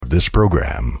this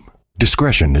program.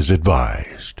 Discretion is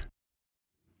advised.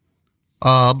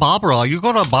 Barbara, you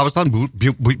go to Barbara's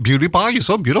Beauty Bar? You're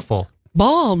so beautiful.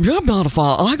 Bob, you're beautiful.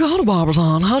 I go to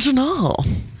Barbizon. How'd you know?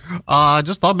 I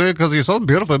just thought maybe because you're so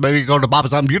beautiful, maybe you go to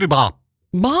Barbara's Beauty Bar.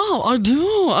 Bob, I do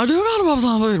go to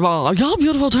Barbizon Beauty Bar. You're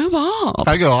beautiful too, Bob.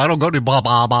 Thank you. I don't go to bar.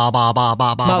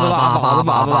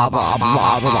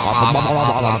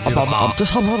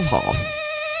 Just how beautiful.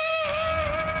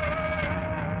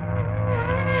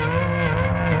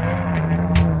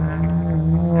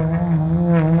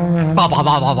 Barbara.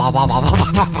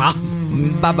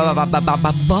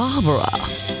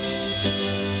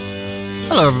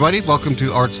 Hello, everybody. Welcome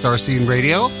to Art Star Scene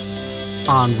Radio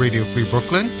on Radio Free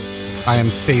Brooklyn. I am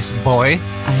Face Boy.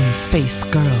 I'm Face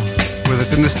Girl. With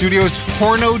us in the studio is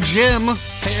Porno Jim.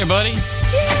 Hey, everybody.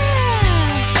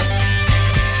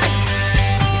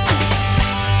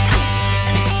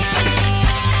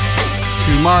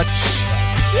 Too much.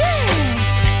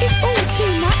 Yeah, it's all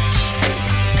too much.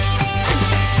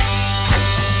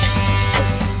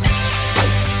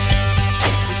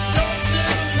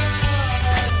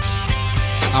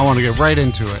 I want to get right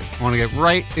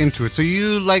into it. So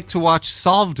you like to watch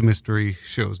solved mystery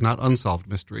shows, not unsolved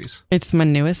mysteries. It's my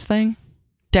newest thing.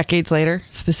 Decades later,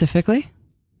 specifically.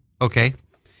 Okay.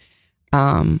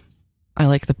 I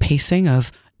like the pacing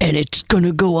of, and it's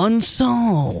gonna go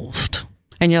unsolved.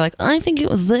 And you're like, I think it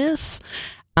was this.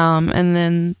 And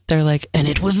then they're like, and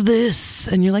it was this.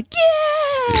 And you're like,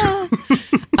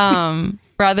 yeah.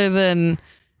 Rather than,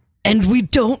 and we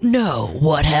don't know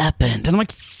what happened. And I'm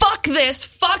like, fuck this.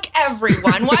 Fuck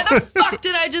everyone. Why the fuck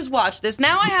did I just watch this?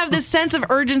 Now I have this sense of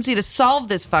urgency to solve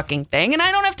this fucking thing. And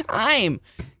I don't have time.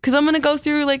 Because I'm going to go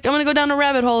through, I'm going to go down a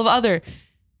rabbit hole of other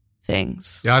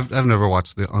things. Yeah, I've never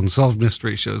watched the unsolved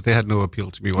mystery shows. They had no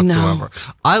appeal to me whatsoever.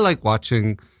 No. I like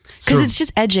watching... Because it's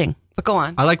just edging. But go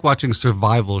on. I like watching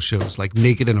survival shows like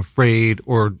Naked and Afraid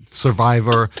or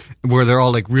Survivor, where they're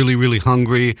all like really, really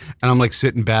hungry, and I'm like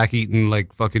sitting back eating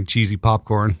like fucking cheesy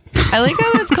popcorn. I like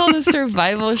how it's called a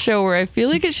survival show, where I feel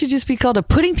like it should just be called a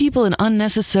putting people in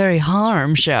unnecessary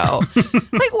harm show.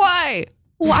 Like, why?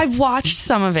 Well, I've watched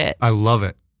some of it. I love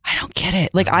it. I don't get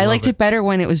it. Like, I liked it better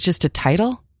when it was just a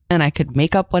title and I could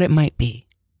make up what it might be.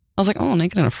 I was like, oh,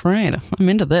 Naked and Afraid. I'm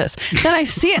into this. Then I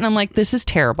see it and I'm like, this is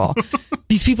terrible.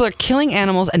 These people are killing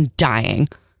animals and dying.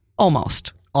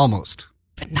 Almost.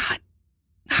 But not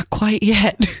quite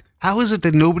yet. How is it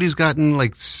that nobody's gotten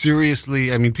like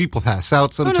seriously, I mean, people pass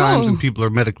out sometimes and people are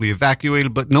medically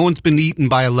evacuated, but no one's been eaten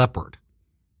by a leopard?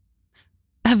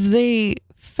 Have they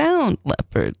found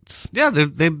leopards? Yeah,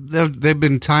 there've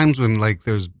been times when like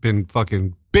there's been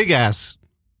fucking big ass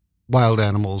wild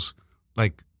animals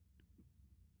like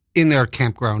in their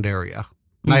campground area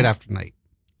night after night.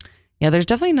 Yeah, there's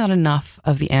definitely not enough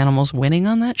of the animals winning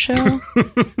on that show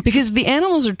because the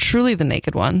animals are truly the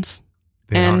naked ones.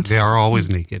 They are always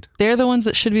naked. They're the ones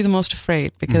that should be the most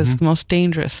afraid because the most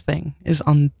dangerous thing is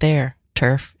on their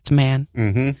turf. It's man.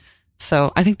 Mm-hmm.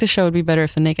 So I think the show would be better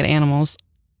if the naked animals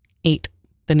ate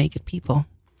the naked people.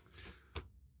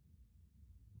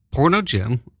 Porno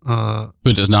Jim.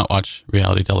 Who does not watch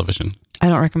reality television? I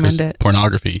don't recommend it.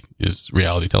 Pornography is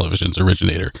reality television's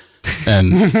originator.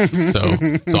 And so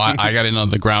I got in on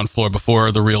the ground floor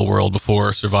before The Real World,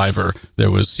 before Survivor.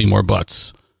 There was Seymour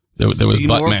Butts. There was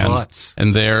Buttman,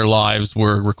 and their lives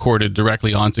were recorded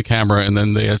directly onto camera, and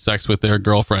then they had sex with their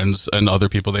girlfriends and other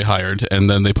people they hired, and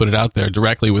then they put it out there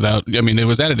directly without, I mean, it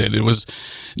was edited. It was,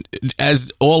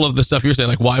 as all of the stuff you're saying,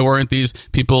 like, why weren't these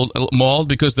people mauled?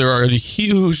 Because there are a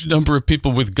huge number of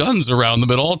people with guns around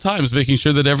them at all times, making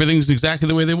sure that everything's exactly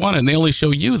the way they want it, and they only show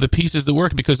you the pieces that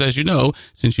work, because as you know,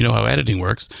 since you know how editing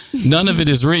works, none of it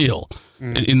is real.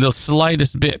 In the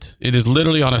slightest bit. It is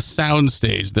literally on a sound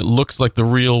stage that looks like the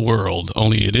real world,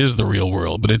 only it is the real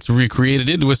world, but it's recreated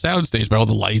into a sound stage by all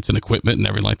the lights and equipment and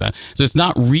everything like that. So it's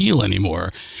not real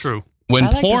anymore. True. When I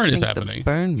like porn to is think happening. The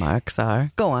burn marks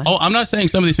are. Go on. Oh, I'm not saying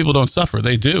some of these people don't suffer.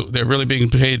 They do. They're really being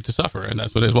paid to suffer, and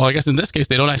that's what it is. Well, I guess in this case,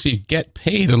 they don't actually get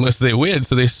paid unless they win,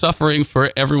 so they're suffering for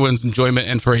everyone's enjoyment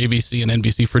and for ABC and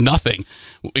NBC for nothing,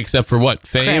 except for what?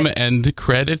 Fame and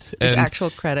credit? It's actual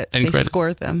credits. And they credits.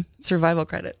 Score them. Survival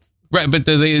credits. Right, but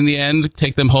do they in the end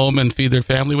take them home and feed their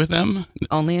family with them?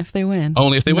 Only if they win.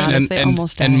 Only if they Not win. If they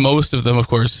almost die. And most of them, of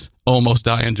course, almost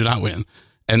die and do not win.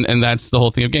 And that's the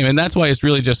whole thing of game. And that's why it's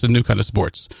really just a new kind of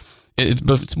sports.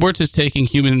 But sports is taking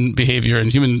human behavior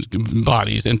and human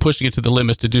bodies and pushing it to the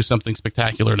limits to do something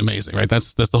spectacular and amazing, right?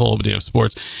 That's the whole idea of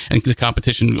sports, and the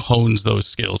competition hones those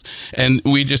skills. And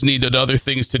we just needed other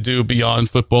things to do beyond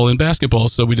football and basketball,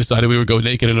 so we decided we would go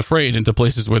naked and afraid into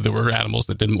places where there were animals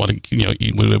that didn't want to,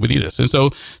 eat would eat us. And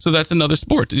so that's another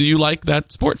sport. And you like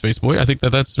that sport, Faceboy? I think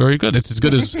that's very good. It's as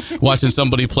good as watching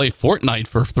somebody play Fortnite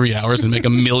for 3 hours and make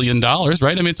 $1 million, right?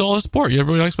 I mean, it's all a sport.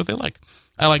 Everybody likes what they like.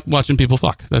 I like watching people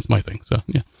fuck. That's my thing. So,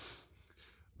 yeah.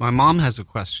 My mom has a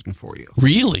question for you.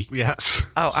 Really? Yes.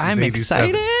 Oh, I'm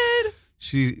excited.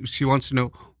 She wants to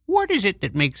know, what is it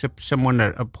that makes someone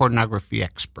a pornography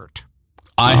expert?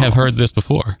 I have heard this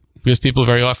before, because people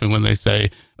very often, when they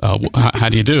say, how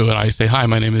do you do? And I say, hi,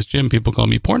 my name is Jim. People call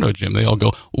me Porno Jim. They all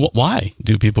go, why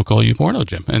do people call you Porno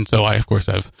Jim? And so I, of course,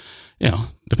 have,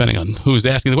 depending on who's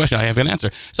asking the question, I have an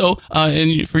answer. So,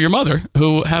 and for your mother,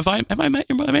 have I met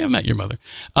your mother? I may have met your mother.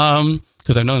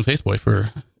 Because I've known Faceboy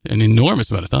for an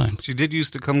enormous amount of time. She did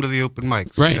used to come to the open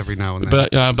mics every now and then.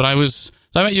 But I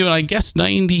met you in, I guess,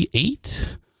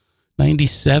 98,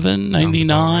 97,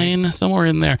 99, somewhere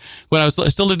in there. When I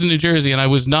still lived in New Jersey, and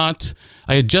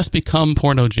I had just become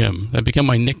Porno Jim. That became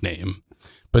my nickname,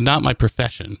 but not my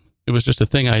profession. It was just a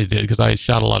thing I did because I had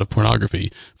shot a lot of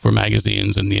pornography for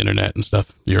magazines and the internet and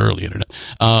stuff, the early internet.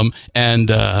 And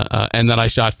then I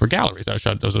shot for galleries. I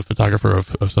was a photographer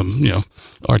of some,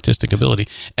 artistic ability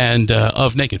and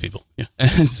of naked people. Yeah.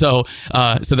 And so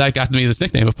that got me this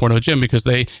nickname of Porno Jim, because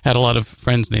they had a lot of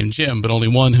friends named Jim, but only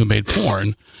one who made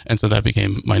porn. And so that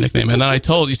became my nickname. And then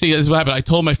this is what happened. I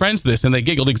told my friends this, and they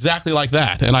giggled exactly like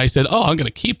that. And I said, oh, I'm going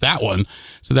to keep that one.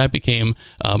 So that became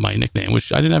my nickname,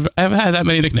 which I haven't had that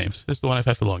many nicknames. This is the one I've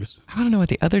had for the longest. I want to know what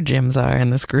the other gyms are in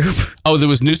this group. Oh, there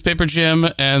was Newspaper Jim,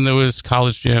 and there was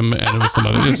College Jim, and there was some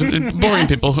other it's boring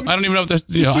people. I don't even know if this,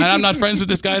 and I'm not friends with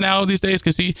this guy now these days,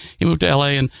 because he moved to LA,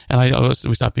 and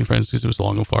we stopped being friends because it was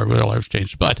long and far, but our lives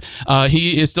changed. But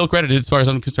he is still credited, as far as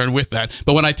I'm concerned, with that.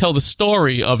 But when I tell the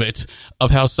story of it,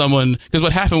 of how because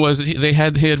what happened was he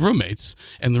had roommates,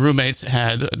 and the roommates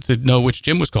had to know which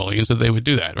Jim was calling, and so they would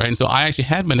do that, right? And so I actually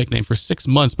had my nickname for 6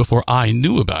 months before I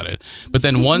knew about it. But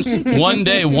then one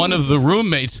day, one of the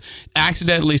roommates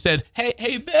accidentally said,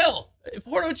 "Hey, Bill,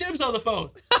 Porno Jim's on the phone."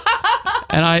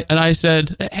 and I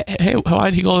said, "Hey,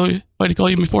 why'd he call you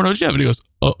Porno Jim?" And he goes,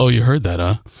 "Oh, you heard that,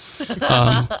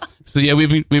 huh?" So yeah,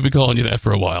 we've been calling you that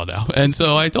for a while now. And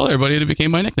so I told everybody, and it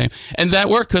became my nickname. And that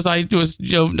worked because I was,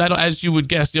 as you would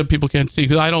guess, people can't see,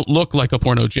 because I don't look like a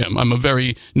Porno Jim. I'm a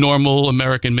very normal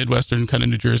American Midwestern kind of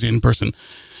New Jerseyan person.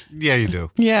 Yeah, you do.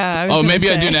 Yeah.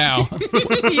 Maybe I do now.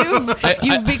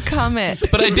 You've become it.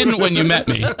 But I didn't when you met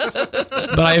me.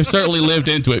 But I have certainly lived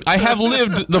into it. I have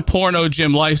lived the Porno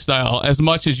Jim lifestyle as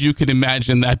much as you could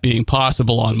imagine that being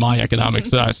possible on my economic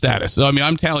status. So, I mean,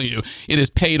 I'm telling you, it has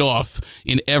paid off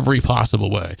in every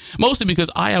possible way. Mostly because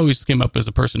I always came up as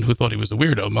a person who thought he was a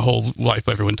weirdo. My whole life,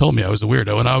 everyone told me I was a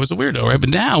weirdo, and I was a weirdo, right? But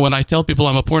now, when I tell people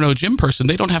I'm a Porno Jim person,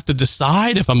 they don't have to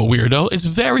decide if I'm a weirdo. It's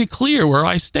very clear where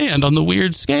I stand on the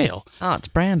weird scale. Oh, it's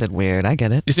branded weird. I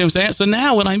get it. You see what I'm saying? So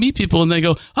now when I meet people and they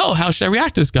go, oh, how should I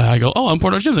react to this guy? I go, oh, I'm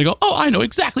Porno Jim. They go, oh, I know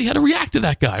exactly how to react to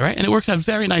that guy, right? And it works out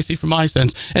very nicely for my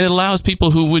sense. And it allows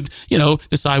people who would,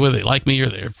 decide whether they like me or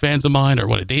they're fans of mine or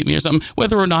want to date me or something,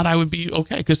 whether or not I would be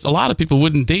okay. Because a lot of people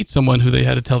wouldn't date someone who they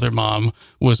had to tell their mom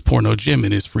was Porno Jim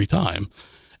in his free time.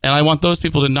 And I want those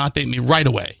people to not date me right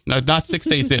away, not 6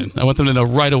 days in. I want them to know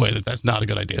right away that that's not a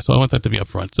good idea. So I want that to be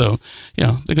upfront. So,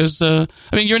 because,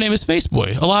 your name is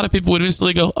Faceboy. A lot of people would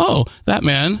instantly go, oh, that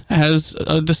man has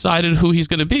decided who he's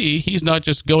going to be. He's not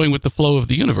just going with the flow of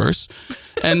the universe.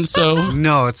 And so.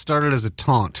 No, it started as a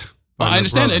taunt. I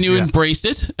understand. Brother. And you embraced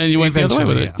it and you went the other way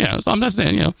with it. Yeah. So I'm not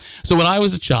saying, So when I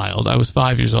was a child, I was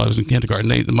 5 years old. I was in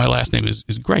kindergarten. My last name is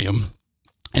Graham.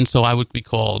 And so I would be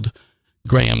called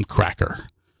Graham Cracker.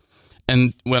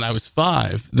 And when I was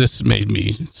 5, this made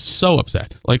me so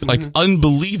upset, like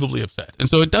unbelievably upset. And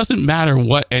so it doesn't matter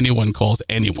what anyone calls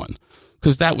anyone,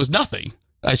 because that was nothing.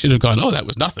 I should have gone, oh, that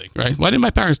was nothing, right? Why didn't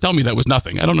my parents tell me that was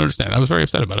nothing? I don't understand. I was very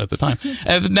upset about it at the time.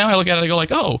 And now I look at it, I go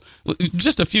like, oh,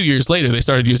 just a few years later, they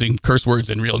started using curse words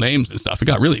and real names and stuff. It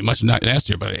got really much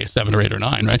nastier by 7 or 8 or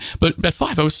 9, right? But at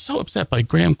 5, I was so upset by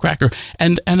Graham Cracker.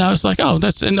 And I was like, oh,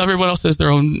 and everyone else says their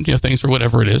own things for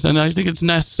whatever it is. And I think it's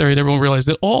necessary that everyone realize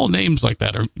that all names like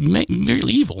that are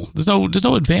merely evil. There's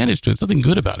no advantage to it. There's nothing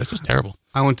good about it. It's just terrible.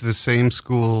 I went to the same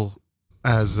school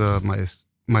as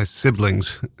my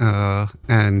siblings,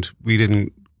 and we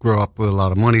didn't grow up with a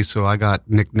lot of money, so I got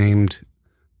nicknamed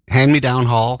Hand-Me-Down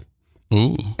Hall.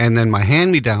 Ooh. And then my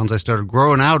hand-me-downs I started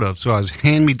growing out of, so I was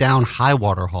Hand-Me-Down High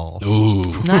Water Hall.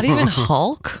 Ooh. Not even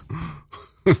Hulk?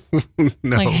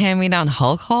 No. Like hand-me-down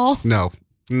Hulk Hall? No.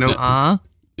 Nope.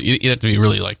 You'd have to be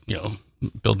really like,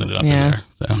 building it up Yeah. in there.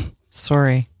 So.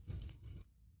 Sorry.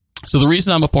 So the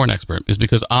reason I'm a porn expert is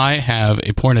because I have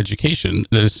a porn education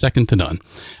that is second to none.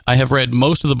 I have read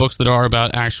most of the books that are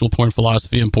about actual porn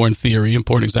philosophy and porn theory and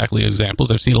porn exactly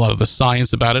examples. I've seen a lot of the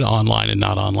science about it online and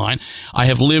not online. I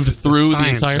have lived through the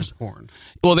entire of porn.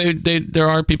 Well, there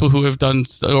are people who have done,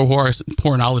 or who are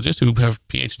pornologists who have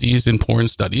PhDs in porn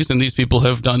studies, and these people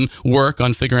have done work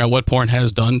on figuring out what porn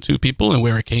has done to people and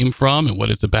where it came from and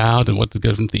what it's about and what the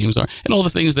different themes are and all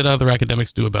the things that other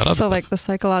academics do about other So stuff. like the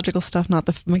psychological stuff, not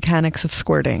the mechanics of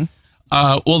squirting.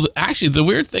 Well, actually, the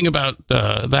weird thing about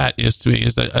that is, to me,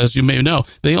 is that, as you may know,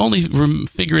 they only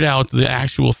figured out the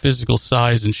actual physical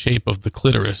size and shape of the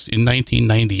clitoris in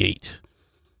 1998.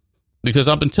 Because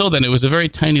up until then, it was a very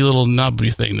tiny little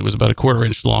knobby thing that was about a 1/4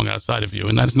 inch long outside of you.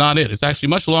 And that's not it. It's actually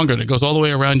much longer, and it goes all the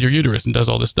way around your uterus and does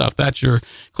all this stuff. That's your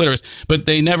clitoris. But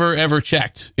they never, ever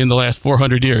checked in the last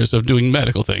 400 years of doing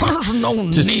medical things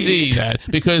to see that.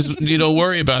 Because you don't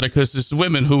worry about it, because it's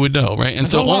women who would know, right? And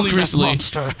so only recently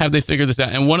have they figured this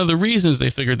out. And one of the reasons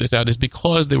they figured this out is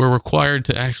because they were required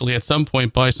to actually, at some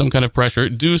point, by some kind of pressure,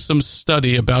 do some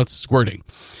study about squirting.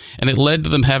 And it led to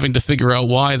them having to figure out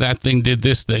why that thing did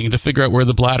this thing, and to figure out where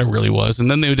the bladder really was. And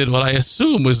then they did what I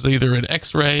assume was either an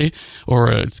X-ray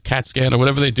or a CAT scan or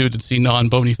whatever they do to see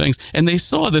non-bony things. And they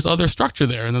saw this other structure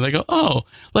there. And then they go, oh,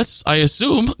 let's, I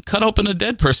assume, cut open a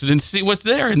dead person and see what's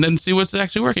there and then see what's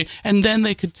actually working. And then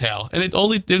they could tell. And it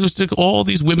was took all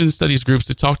these women's studies groups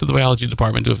to talk to the biology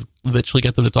department to literally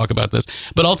get them to talk about this.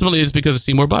 But ultimately it's because of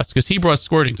Seymour Butts, because he brought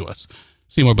squirting to us.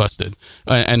 Seymour Butts did,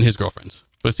 and his girlfriends.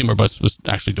 But Seymour Butts was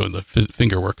actually doing the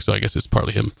finger work, so I guess it's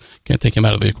partly him. Can't take him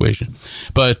out of the equation.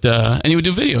 But and he would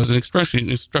do videos and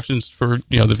instructions for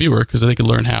the viewer, because they could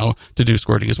learn how to do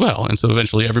squirting as well. And so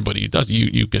eventually everybody does.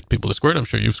 You get people to squirt. I'm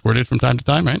sure you've squirted from time to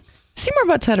time, right? Seymour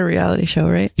Butts had a reality show,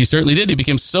 right? He certainly did. He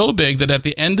became so big that at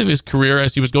the end of his career,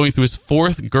 as he was going through his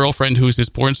 4th girlfriend, who's his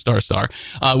porn star,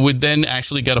 would then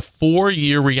actually get a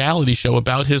 4-year reality show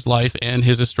about his life and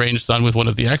his estranged son with one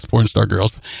of the ex-porn star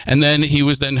girls. And then he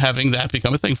was then having that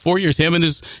become a thing. 4 years, him and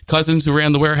his cousins who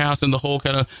ran the warehouse and the whole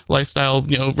kind of lifestyle,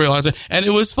 realized it. And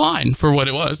it was fine for what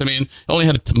it was. I mean, it only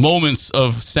had moments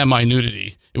of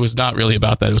semi-nudity. It was not really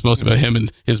about that. It was mostly about him and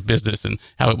his business and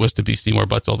how it was to be Seymour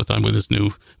Butts all the time with his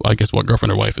new, well, I guess, girlfriend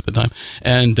or wife at the time.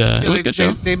 And it was a good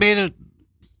show. They made it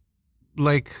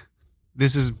like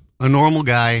this is a normal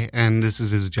guy and this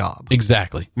is his job.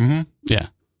 Exactly. Mm-hmm. Yeah.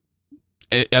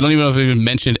 I don't even know if they even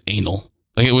mentioned anal.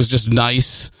 Like, it was just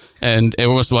nice. And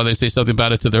every once in a while they'd say something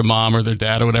about it to their mom or their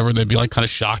dad or whatever. They'd be like kind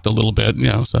of shocked a little bit,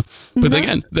 so. But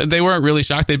again, they weren't really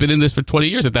shocked. They'd been in this for 20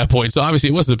 years at that point. So obviously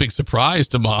it wasn't a big surprise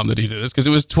to mom that he did this, because it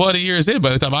was 20 years in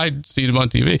by the time I'd seen him on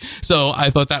TV. So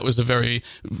I thought that was a very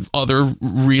other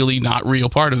really not real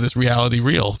part of this reality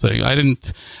real thing. I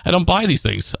don't buy these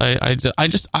things. I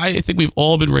think we've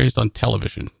all been raised on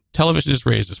television. Television has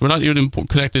raised us. We're not even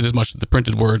connected as much to the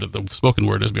printed word or the spoken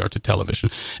word as we are to television.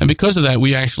 And because of that,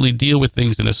 we actually deal with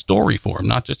things in a story form,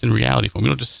 not just in reality form. We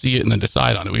don't just see it and then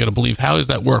decide on it. We got to believe, how does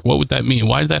that work? What would that mean?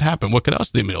 Why did that happen? What could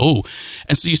else they mean? Oh,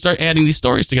 and so you start adding these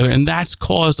stories together, and that's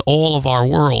caused all of our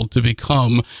world to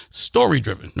become story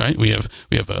driven, right? We have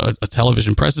a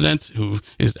television president who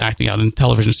is acting out in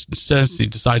television sense. He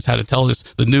decides how to tell us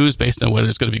the news based on whether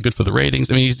it's going to be good for the ratings.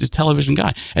 I mean, he's a television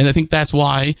guy. And I think that's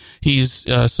why he's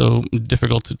so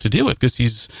difficult to deal with, because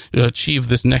he's achieved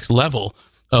this next level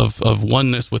of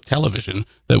oneness with television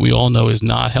that we all know is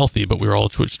not healthy, but we're all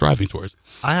striving towards.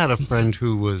 I had a friend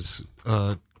who was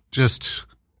just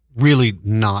really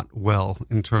not well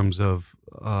in terms of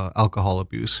alcohol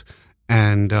abuse,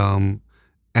 and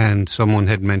someone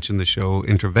had mentioned the show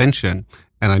Intervention,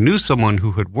 and I knew someone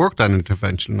who had worked on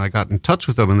Intervention, and I got in touch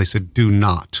with them, and they said, do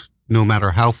not, no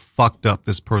matter how fucked up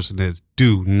this person is,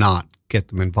 do not get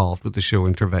them involved with the show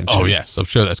Intervention. Oh, yes. I'm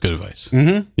sure that's good advice.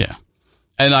 Mm-hmm. Yeah.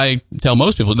 And I tell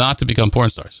most people not to become porn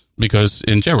stars, because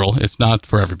in general, it's not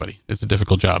for everybody. It's a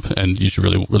difficult job, and you should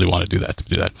really, really want to do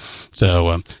that. So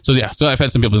I've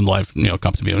had some people in life,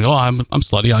 come to me and go, I'm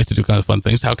slutty. I like to do kind of fun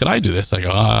things. How could I do this? I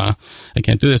go, I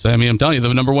can't do this. I mean, I'm telling you,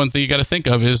 the number one thing you got to think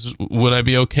of is, would I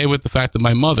be okay with the fact that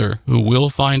my mother, who will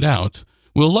find out,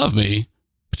 will love me,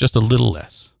 but just a little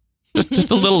less?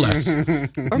 Just a little less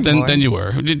than you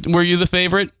were. Were you the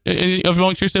favorite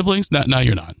amongst your siblings? No,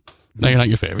 you're not. Now you're not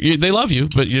your favorite. They love you,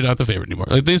 but you're not the favorite anymore.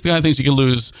 Like, these are the kind of things you can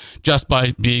lose just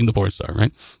by being the porn star,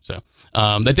 right? So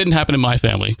that didn't happen in my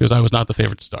family because I was not the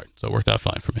favorite to start. So it worked out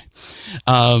fine for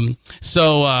me.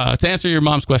 So to answer your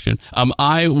mom's question,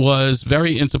 I was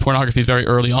very into pornography very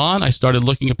early on. I started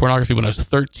looking at pornography when I was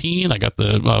 13. I got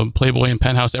the Playboy and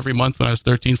Penthouse every month when I was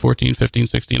 13, 14, 15,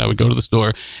 16. I would go to the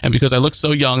store, and because I looked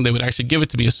so young, they would actually give it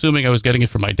to me, assuming I was getting it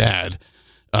from my dad.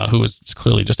 Who was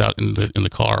clearly just out in the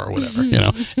car or whatever,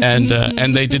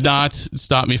 and they did not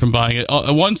stop me from buying it.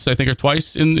 Once, I think, or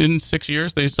twice in 6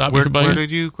 years, they stopped me from buying it. Where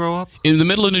did you grow up? In the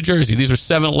middle of New Jersey. These were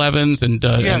 7-Elevens and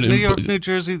New York, New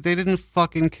Jersey. They didn't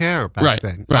fucking care back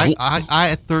then. Right. I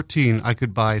at 13, I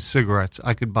could buy cigarettes,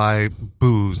 I could buy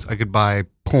booze, I could buy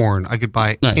porn, I could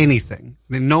buy anything.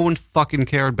 No one fucking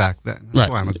cared back then. That's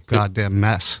why I'm a goddamn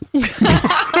mess.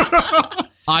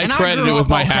 I credit it with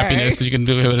my happiness. You can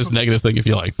do it as a negative thing if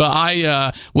you like. But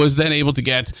I was then able to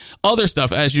get other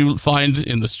stuff, as you find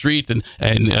in the street. And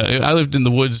I lived in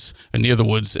the woods, near the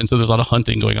woods, and so there's a lot of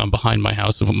hunting going on behind my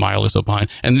house, a mile or so behind.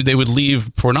 And they would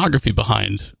leave pornography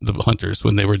behind the hunters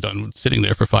when they were done sitting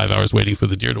there for 5 hours waiting for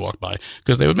the deer to walk by,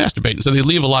 because they would masturbate. And so they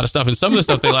leave a lot of stuff. And some of the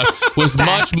stuff they left was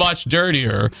much, much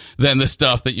dirtier than the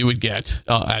stuff that you would get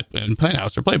in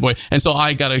Penthouse or Playboy. And so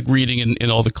I got a reading in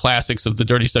all the classics of the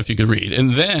dirty stuff you could read.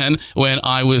 And then when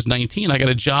I was 19, I got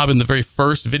a job in the very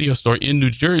first video store in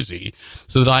New Jersey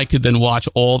so that I could then watch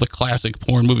all the classic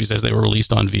porn movies as they were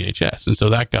released on VHS. And so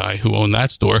that guy who owned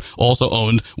that store also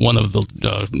owned one of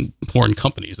the porn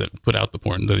companies that put out the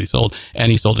porn that he sold,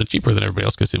 and he sold it cheaper than everybody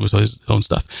else because it was his own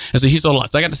stuff. And so he sold a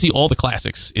lot. So I got to see all the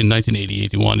classics in 1980,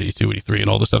 81, 82, 83, and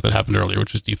all the stuff that happened earlier,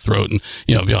 which was Deep Throat and,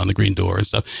 Beyond the Green Door and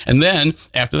stuff. And then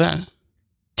after that,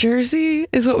 Jersey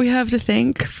is what we have to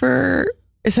thank for,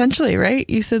 essentially, right?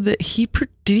 You said that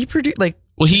did he produce, like,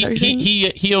 well,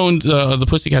 he owned the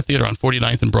Pussycat Theater on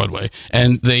 49th and Broadway,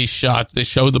 and they showed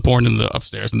the porn in the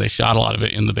upstairs, and they shot a lot of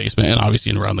it in the basement, and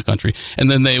obviously around the country. And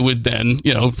then they would then,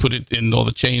 put it in all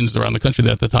the chains around the country.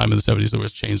 At the time in the 70s, there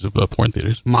was chains of porn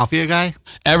theaters. Mafia guy?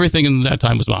 Everything in that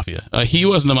time was mafia. He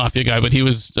wasn't a mafia guy, but he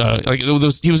was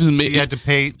he was. He had to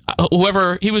pay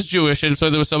whoever. He was Jewish, and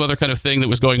so there was some other kind of thing that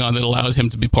was going on that allowed him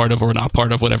to be part of or not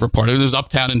part of whatever part. It was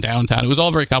uptown and downtown. It was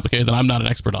all very complicated, and I'm not an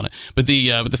expert on it. But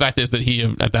the fact is that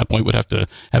he at that point would have to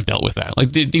have dealt with that.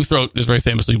 Like Deep Throat is very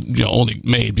famously, only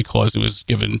made because it was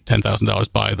given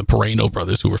 $10,000 by the Perrano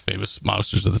brothers, who were famous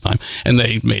mobsters at the time, and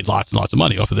they made lots and lots of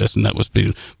money off of this, and that was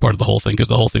part of the whole thing, because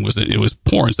the whole thing was that it was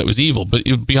porn that was evil, but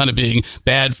beyond it being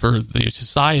bad for the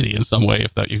society in some way,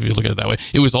 if you look at it that way,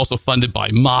 it was also funded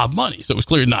by mob money, so it was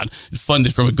clearly not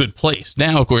funded from a good place.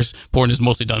 Now, of course, porn is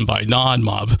mostly done by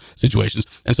non-mob situations,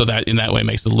 and so that in that way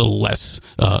makes it a little less,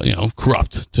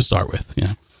 corrupt to start with.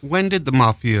 When did the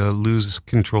mafia lose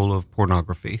control of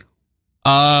pornography?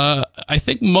 I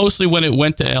think mostly when it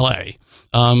went to L.A.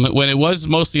 When it was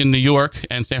mostly in New York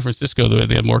and San Francisco,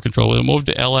 they had more control. When it moved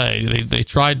to L.A., they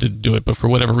tried to do it, but for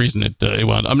whatever reason, it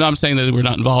wound. I'm saying that we're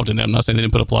not involved in it. I'm not saying they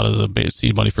didn't put up a lot of the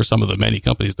seed money for some of the many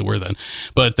companies that were then,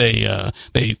 but they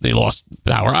lost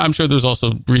power. I'm sure there's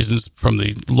also reasons from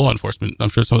the law enforcement. I'm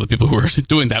sure some of the people who were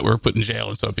doing that were put in jail,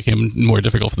 and so it became more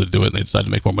difficult for them to do it, and they decided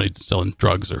to make more money selling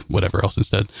drugs or whatever else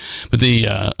instead. But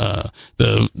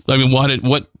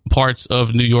what parts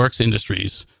of New York's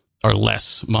industries are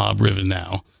less mob-driven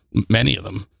now? Many of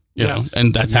them. Yes.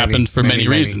 And that's happened for many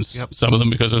reasons. Yep. Some of them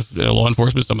because of law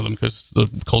enforcement, some of them because the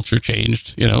culture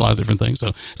changed, a lot of different things. So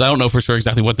I don't know for sure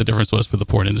exactly what the difference was for the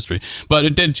porn industry, but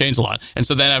it did change a lot. And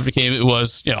so then it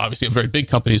was, obviously very big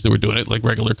companies that were doing it, like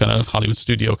regular kind of Hollywood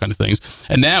studio kind of things.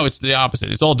 And now it's the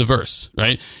opposite. It's all diverse,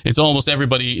 right? It's almost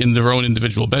everybody in their own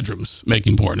individual bedrooms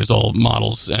making porn. It's all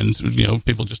models and,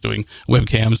 people just doing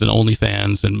webcams and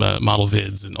OnlyFans and model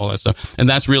vids and all that stuff. And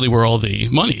that's really where all the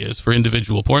money is for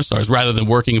individual porn stars, rather than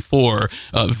working for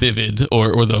Vivid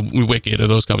or the Wicked or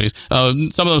those companies. Some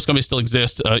of those companies still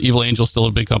exist. Evil Angel's still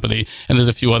a big company, and there's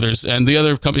a few others. And the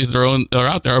other companies that are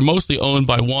out there are mostly owned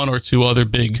by one or two other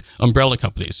big umbrella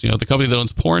companies. The company that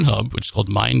owns Pornhub, which is called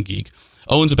MindGeek,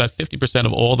 owns about 50%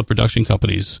 of all the production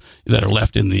companies that are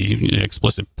left in the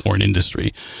explicit porn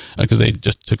industry, because they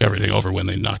just took everything over when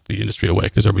they knocked the industry away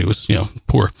because everybody was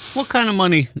poor. What kind of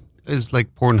money is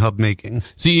like Pornhub making?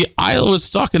 See, I was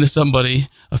talking to somebody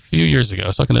a few years ago. I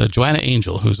was talking to Joanna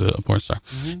Angel, who's a porn star.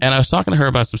 Mm-hmm. And I was talking to her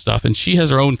about some stuff, and she has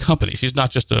her own company. She's not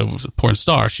just a porn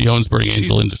star. She owns Burning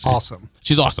Angel Industries. Awesome.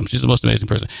 She's awesome. She's the most amazing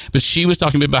person. But she was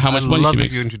talking to me about how much money she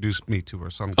makes. You introduced me to her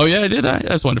sometime. Oh, yeah, I did that?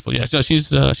 That's wonderful. Yeah, no, she's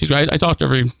great. I talked to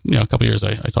her every couple of years.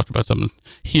 I talked about something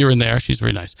here and there. She's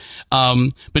very nice.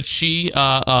 But she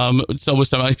so was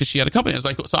because she had a company. I was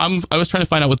like, I was trying to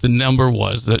find out what the number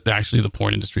was that actually the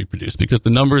porn industry introduced, because the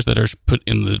numbers that are put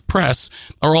in the press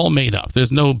are all made up.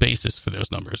 There's no basis for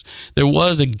those numbers. There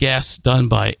was a guess done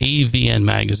by AVN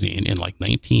magazine in like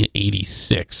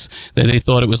 1986 that they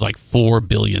thought it was like $4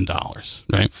 billion,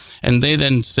 right? And they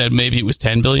then said maybe it was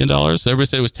 $10 billion. So everybody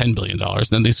said it was $10 billion.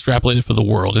 Then they extrapolated for the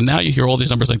world. And now you hear all these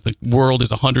numbers like the world is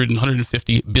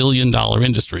 $150 billion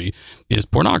industry is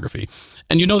pornography.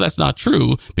 And you know that's not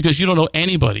true because you don't know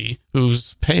anybody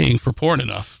who's paying for porn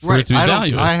enough for it to be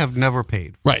valuable. I have never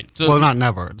paid. Right. So, well, not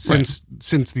never. Since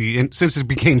it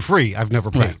became free, I've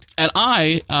never paid. Right. And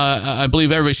I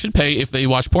believe everybody should pay if they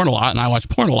watch porn a lot, and I watch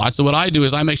porn a lot. So what I do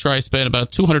is I make sure I spend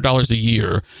about $200 a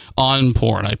year on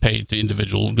porn. I pay to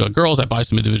individual girls. I buy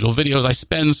some individual videos. I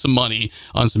spend some money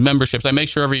on some memberships. I make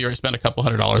sure every year I spend a couple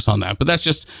 $100 on that. But that's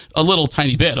just a little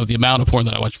tiny bit of the amount of porn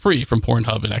that I watch free from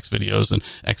Pornhub and Xvideos and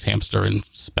Xhamster and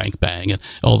Spank Bang and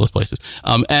all those places.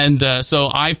 So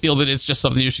I feel that it's just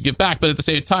something you should give back. But at the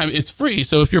same time, it's free.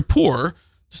 So if you're poor,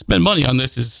 to spend money on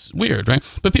this is weird, right?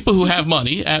 But people who have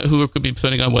money, who could be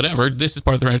spending on whatever, this is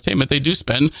part of their entertainment. They do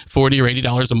spend $40 or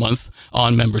 $80 a month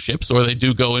on memberships, or they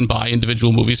do go and buy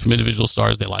individual movies from individual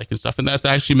stars they like and stuff. And that's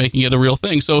actually making it a real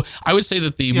thing. So I would say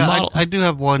that the model. I do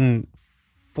have one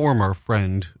former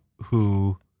friend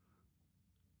who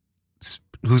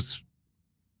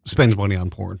spends money on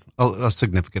porn, a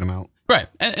significant amount. Right.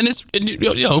 And it's,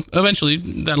 eventually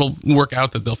that'll work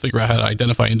out that they'll figure out how to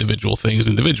identify individual things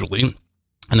individually.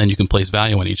 And then you can place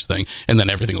value on each thing, and then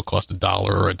everything will cost $1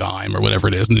 or a dime or whatever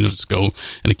it is, and you just go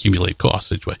and accumulate costs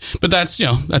each way. But that's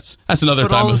another time.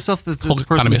 But all the stuff that this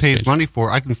person pays money for,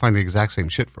 I can find the exact same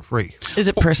shit for free. Is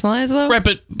it personalized though? Right,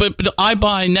 but I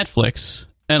buy Netflix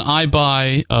and I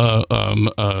buy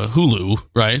Hulu,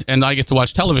 right, and I get to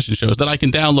watch television shows that I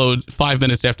can download 5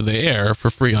 minutes after they air for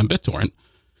free on BitTorrent.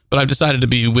 But I've decided to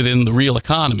be within the real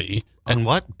economy. On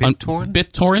what? BitTorrent?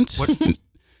 BitTorrent. What?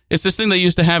 It's this thing they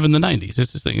used to have in the 90s.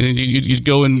 It's this thing. You'd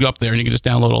go and go up there and you could just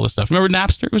download all this stuff. Remember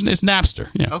Napster? It's Napster.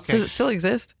 Yeah. Okay. Does it still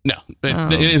exist? No.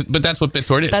 It is, but that's what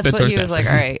BitTorrent is. That's BitTorrent's what he was Napster. like,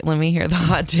 all right, let me hear the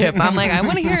hot tip. I'm like, I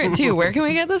want to hear it too. Where can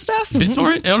we get this stuff?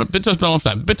 BitTorrent? BitTorrent's been a long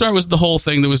time. BitTorrent was the whole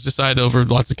thing that was decided over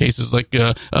lots of cases. Like,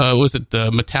 was it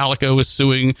Metallica was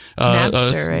suing...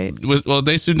 Napster, right? Well,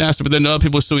 they sued Napster, but then other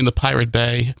people were suing the Pirate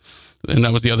Bay. And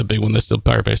that was the other big one.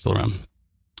 Pirate Bay's still around.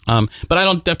 But I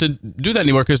don't have to do that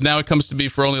anymore because now it comes to me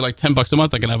for only like $10 a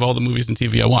month. I can have all the movies and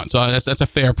TV I want. So that's a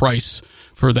fair price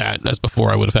for that. As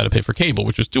before I would have had to pay for cable,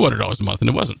 which was $200 a month, and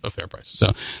it wasn't a fair price.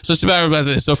 So it's about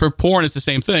this. So for porn, it's the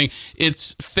same thing.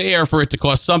 It's fair for it to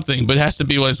cost something, but it has to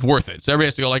be what it's worth it. So everybody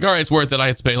has to go like, all right, it's worth it. I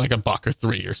have to pay like $1 or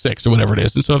 $3 or $6 or whatever it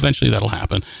is. And so eventually that'll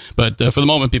happen. But for the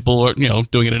moment, people are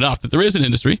doing it enough that there is an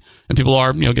industry and people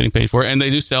are getting paid for it, and they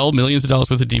do sell millions of dollars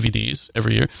worth of DVDs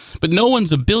every year. But no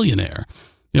one's a billionaire.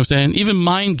 You know what I'm saying? Even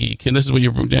MindGeek, and this is what you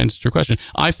answered your question.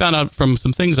 I found out from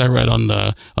some things I read on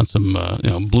some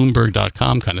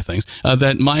Bloomberg.com kind of things that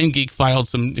MindGeek filed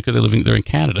some, because they're in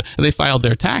Canada, and they filed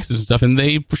their taxes and stuff, and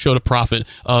they showed a profit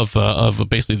of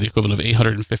basically the equivalent of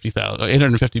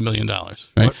 $850 million.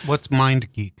 Right? What's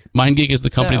MindGeek? MindGeek is the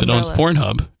company that owns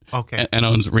Pornhub. Okay. And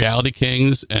owns Reality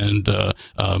Kings and the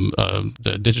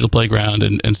Digital Playground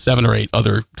and 7 or 8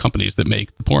 other companies that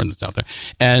make the porn that's out there.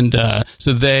 And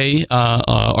so they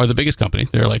are the biggest company.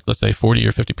 They're like, let's say 40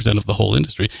 or 50% of the whole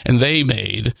industry. And they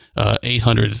made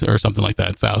 $800 or something like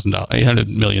that, $800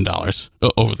 million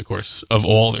over the course of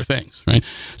all their things, right?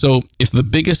 So if the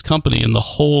biggest company in the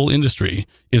whole industry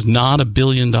is not $1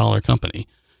 billion company,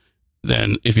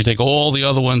 then if you take all the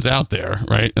other ones out there,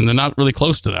 right, and they're not really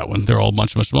close to that one, they're all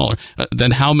much, much smaller, then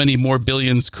how many more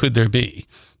billions could there be,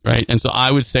 right? And so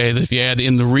I would say that if you add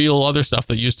in the real other stuff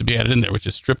that used to be added in there, which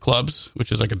is strip clubs,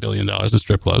 which is like $1 billion in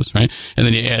strip clubs, right? And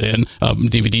then you add in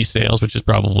DVD sales, which is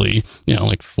probably,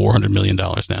 like $400 million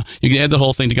now. You can add the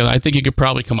whole thing together. I think you could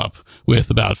probably come up with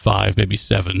about $5, maybe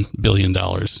 $7 billion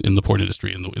in the porn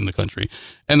industry in the country.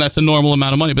 And that's a normal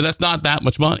amount of money, but that's not that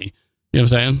much money. You know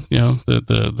what I'm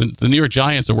saying? The New York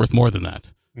Giants are worth more than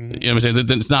that. Mm-hmm. You know what I'm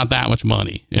saying? It's not that much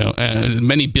money.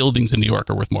 Many buildings in New York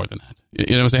are worth more than that.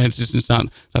 You know what I'm saying? It's not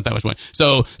that much money.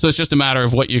 So it's just a matter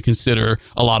of what you consider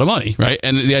a lot of money, right?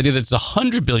 And the idea that it's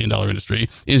 $100 billion industry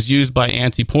is used by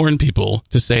anti-porn people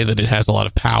to say that it has a lot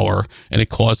of power and it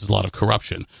causes a lot of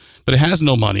corruption. But it has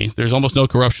no money. There's almost no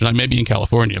corruption. Maybe in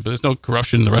California, but there's no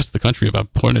corruption in the rest of the country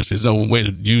about porn industry. There's no way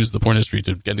to use the porn industry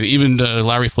to get it. Even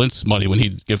Larry Flint's money, when he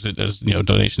gives it as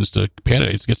donations to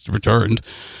candidates, gets returned.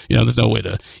 There's no way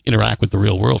to interact with the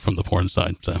real world from the porn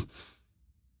side. So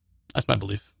that's my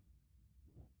belief.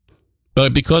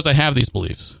 But because I have these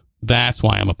beliefs, That's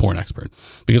why I'm a porn expert,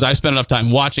 because I spend enough time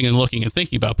watching and looking and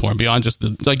thinking about porn beyond just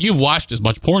like you've watched as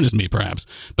much porn as me, perhaps.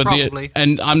 But Probably.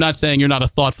 And I'm not saying you're not a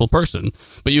thoughtful person,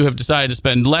 but you have decided to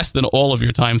spend less than all of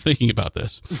your time thinking about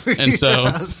this. And so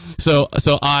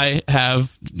I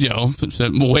have,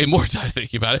 spent way more time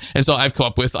thinking about it. And so I've come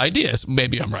up with ideas.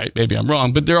 Maybe I'm right, maybe I'm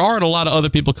wrong, but there aren't a lot of other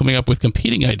people coming up with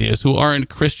competing ideas who aren't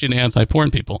Christian anti-porn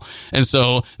people. And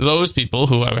so those people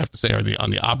who I have to say are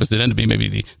on the opposite end of me,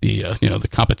 maybe the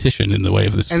competition in the way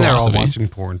of this and philosophy. they're all watching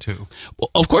porn too. Well,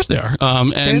 of course they are.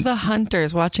 And they're the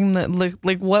hunters watching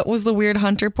like what was the weird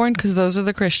hunter porn? Because those are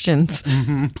the Christians,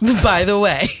 by the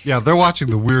way. Yeah, they're watching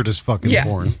the weirdest fucking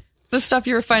porn. The stuff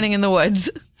you were finding in the woods.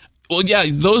 Well, yeah,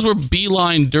 those were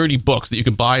beeline dirty books that you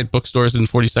could buy at bookstores in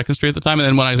 42nd Street at the time. And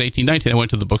then when I was 18, 19, I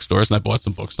went to the bookstores and I bought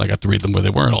some books and I got to read them where they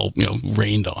weren't all,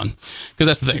 rained on. Because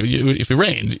that's the thing. If it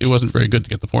rained, it wasn't very good to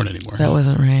get the porn anymore. That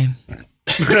wasn't rain.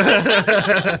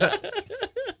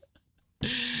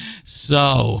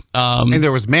 So, and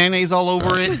there was mayonnaise all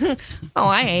over it. Oh,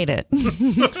 I ate it.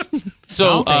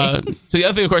 So the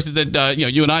other thing, of course, is that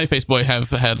you and I, Faceboy,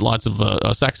 have had lots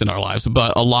of sex in our lives,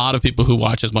 but a lot of people who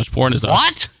watch as much porn as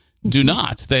us do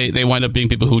not. They wind up being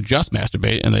people who just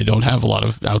masturbate and they don't have a lot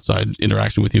of outside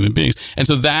interaction with human beings. And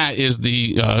so that is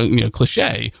the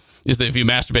cliche. Is that if you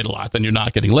masturbate a lot, then you're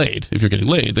not getting laid. If you're getting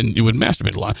laid, then you wouldn't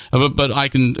masturbate a lot. But I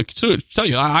can tell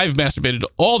you, I've masturbated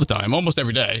all the time, almost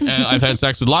every day. And I've had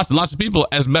sex with lots and lots of people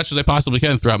as much as I possibly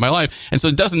can throughout my life. And so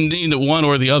it doesn't mean that one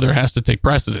or the other has to take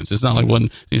precedence. It's not like one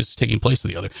is taking place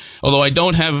of the other. Although I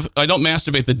don't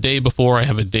masturbate the day before I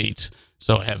have a date,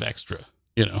 so I have extra.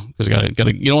 Because you don't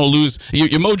want to lose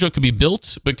your mojo. Can be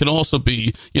built, but can also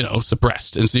be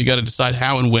suppressed, and so you got to decide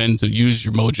how and when to use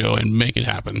your mojo and make it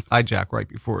happen. I jack right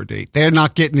before a date. They're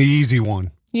not getting the easy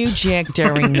one. You jack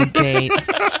during the date.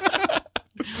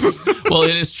 Well,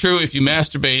 it is true if you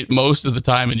masturbate most of the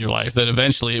time in your life, that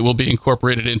eventually it will be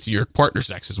incorporated into your partner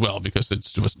sex as well, because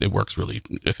it works really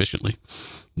efficiently.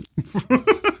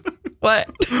 What?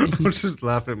 I'm just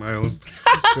laughing at my own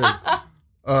thing.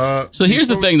 So here's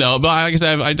the thing, though. But like I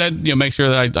said, I did make sure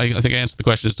that I think I answered the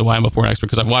question as to why I'm a porn expert,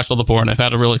 because I've watched all the porn, I've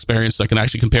had a real experience, so I can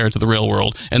actually compare it to the real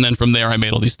world, and then from there I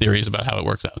made all these theories about how it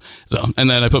works out. So, and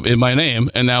then I put in my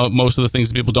name, and now most of the things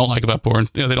that people don't like about porn,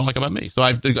 they don't like about me. So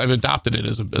I've adopted it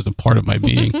as a part of my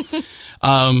being.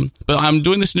 But I'm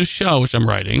doing this new show which I'm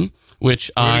writing, which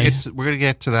we're going to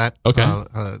get to that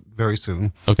very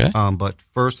soon. Okay. But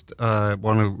first, I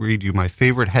want to read you my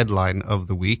favorite headline of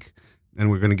the week. And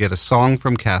we're going to get a song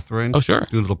from Catherine. Oh, sure.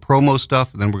 Do a little promo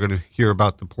stuff, and then we're going to hear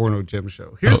about the Porno Gym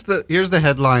show. Here's the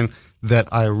headline that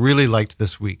I really liked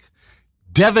this week.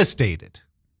 Devastated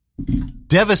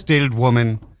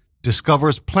woman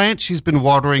discovers plant she's been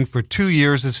watering for 2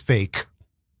 years is fake.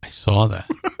 I saw that.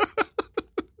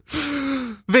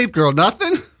 Vape girl,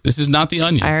 nothing? This is not The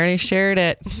Onion. I already shared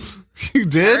it. You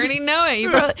did? I already know it.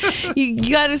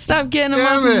 You got to stop getting them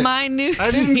off my news.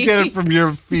 I didn't get it from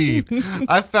your feed.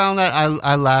 I found that.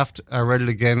 I laughed. I read it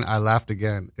again. I laughed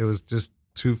again. It was just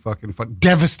too fucking fun.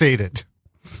 Devastated.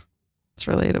 It's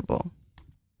relatable.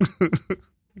 We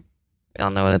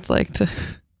all know what it's like to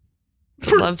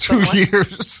for love 2 someone.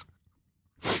 years.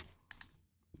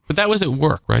 But that was at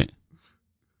work, right?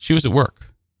 She was at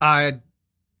work. I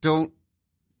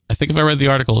think if I read the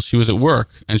article, she was at work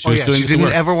and she was doing she this didn't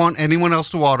work. ever want anyone else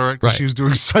to water it because Right. she was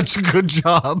doing such a good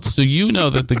job. So you know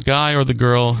that the guy or the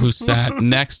girl who sat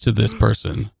next to this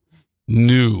person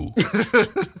knew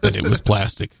that it was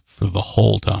plastic for the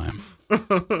whole time.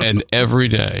 And every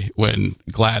day when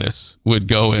Gladys would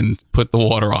go and put the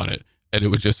water on it, and it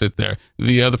would just sit there,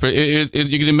 the other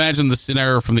you can imagine the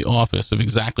scenario from The Office of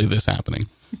exactly this happening.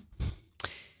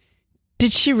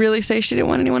 Did she really say she didn't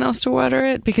want anyone else to water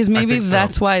it? Because maybe think so.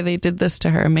 that's why they did this to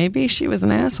her. Maybe she was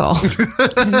an asshole.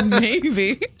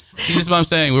 Maybe. See, this is what I'm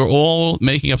saying. We're all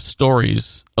making up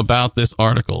stories about this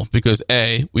article because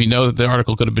A, we know that the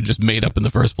article could have been just made up in the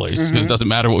first place because it doesn't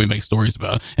matter what we make stories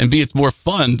about. And B, it's more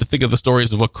fun to think of the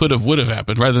stories of what could have, would have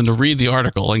happened rather than to read the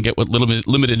article and get what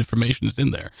limited information is in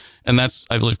there. And that's,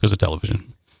 I believe, because of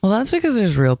television. Well, that's because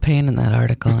there's real pain in that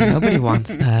article. And nobody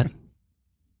wants that.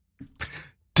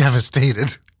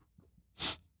 Devastated.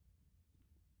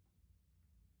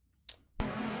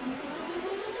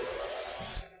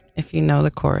 If you know the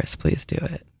chorus, please do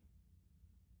it.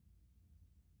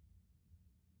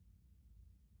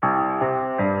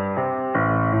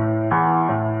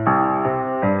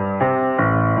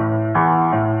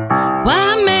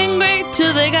 Why men great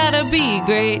till they gotta be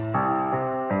great?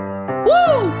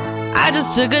 Woo! I I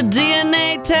just took a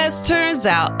DNA test, turns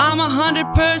out I'm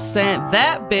 100%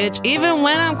 that bitch, even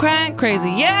when I'm crying crazy.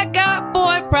 Yeah, I got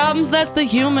boy problems, that's the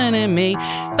human in me.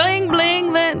 Bling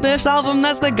bling, then to solve them,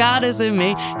 that's the goddess in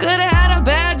me. Could've had a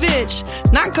bad bitch,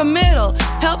 non-committal,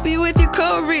 help you with your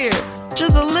career,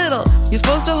 just a little. You're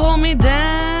supposed to hold me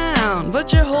down,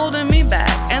 but you're holding me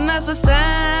back, and that's the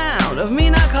sound of me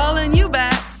not calling you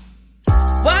back.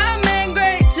 Why men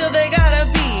great till they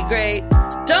gotta be great?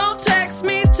 Don't text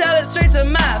me, tell it straight to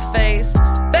my face.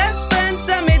 Best friend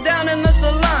sent me down in the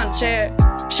salon chair.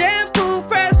 Shampoo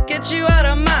press, get you out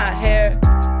of my hair.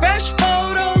 Fresh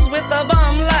photos with the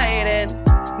bomb lighting.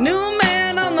 New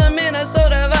man on the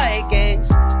Minnesota Vikings.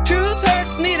 Truth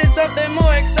hurts, needed something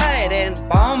more exciting.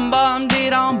 Bomb bomb dee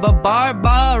dom ba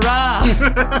Barbara.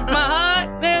 My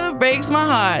heart never breaks my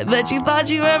heart that you thought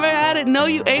you ever had it. No,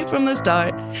 you ain't from the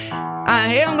start.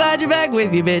 I'm glad you're back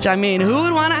with you, bitch. I mean, who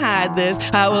would want to hide this?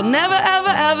 I will never, ever,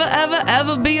 ever, ever,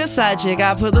 ever be your side chick.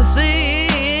 I put the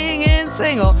singing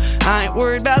single. I ain't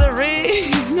worried about the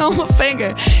ring on my finger.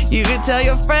 You can tell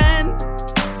your friend,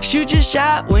 shoot your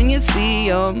shot when you see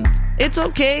him. It's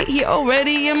okay, he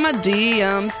already in my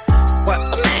DMs. Well,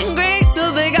 men great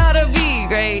till they gotta be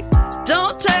great.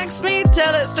 Don't text me,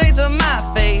 tell it straight to my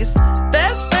face.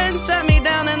 Best friend sat me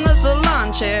down in the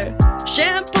salon chair.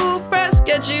 Shampoo press,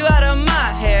 get you out of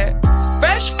my hair.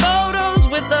 Fresh photos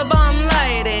with the bomb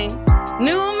lighting.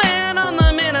 New man on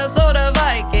the Minnesota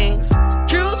Vikings.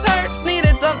 Truth hurts,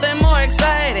 needed something more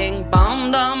exciting.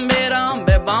 Bomb dum be dum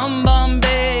be bomb bomb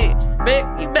be. Be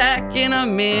back in a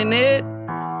minute.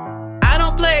 I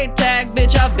don't play tag,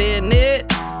 bitch, I've been it.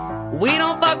 We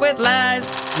don't fuck with lies,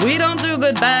 we don't do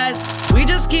goodbyes. We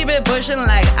just keep it pushing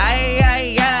like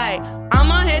aye.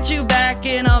 I'ma hit you back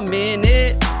in a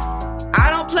minute. I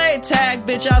don't play tag,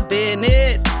 bitch, I've been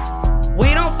it.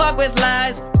 We don't fuck with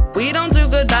lies, we don't do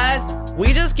goodbyes.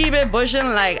 We just keep it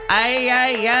pushing like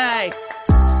aye.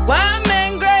 Why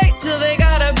men great till they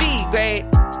gotta be great?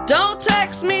 Don't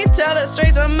text me, tell it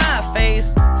straight to my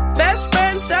face. Best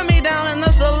friend sat me down in the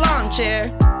salon chair.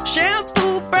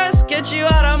 Shampoo press, get you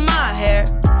out of my hair.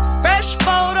 Fresh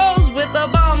photos with the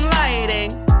bomb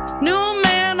lighting. New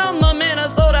man on the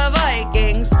Minnesota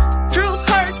Vikings. Truth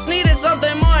hurts, needed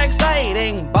something more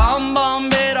exciting. Bomb bomb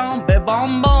be dom be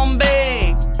bomb bomb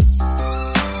be.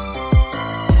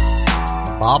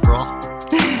 Barbara.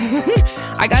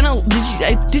 I kinda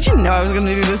did you know I was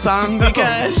gonna do this song?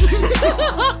 Because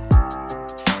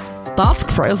that's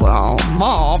crazy.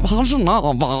 Bob, how'd you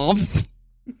know, Bob?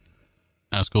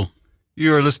 That's cool.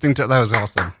 You're listening to, that was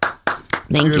awesome.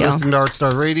 Thank You're you. listening to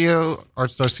Artstar Radio,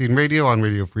 Artstar Scene Radio on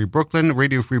Radio Free Brooklyn.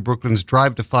 Radio Free Brooklyn's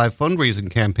Drive to 5 fundraising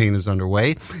campaign is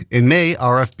underway. In May,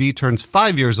 RFB turns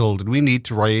 5 years old, and we need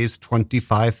to raise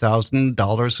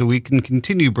 $25,000 so we can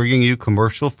continue bringing you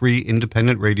commercial-free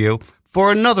independent radio for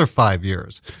another 5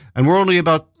 years. And we're only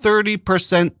about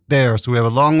 30% there, so we have a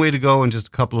long way to go in just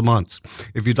a couple of months.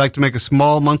 If you'd like to make a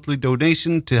small monthly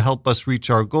donation to help us reach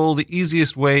our goal, the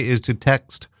easiest way is to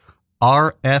text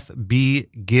RFB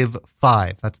Give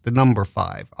 5. That's the number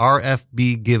 5.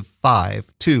 RFB Give 5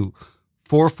 to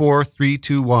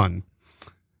 44321.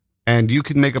 And you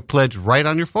can make a pledge right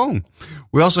on your phone.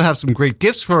 We also have some great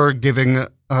gifts for giving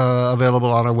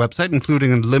available on our website,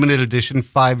 including a limited edition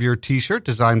 5-year t-shirt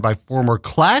designed by former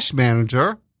Clash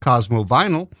manager Cosmo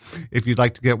Vinyl. If you'd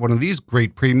like to get one of these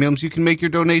great premiums, you can make your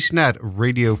donation at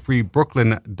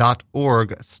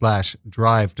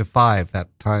radiofreebrooklyn.org/drive-to-5.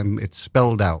 That time it's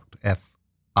spelled out.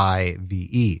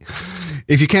 F-I-V-E.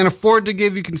 If you can't afford to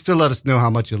give, you can still let us know how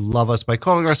much you love us by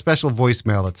calling our special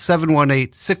voicemail at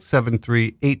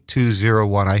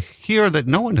 718-673-8201. I hear that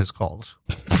no one has called.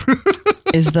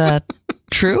 Is that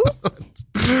true?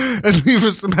 And leave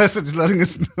us a message letting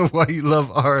us know why you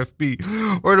love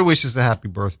RFB or to wish us a happy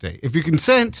birthday. If you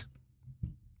consent,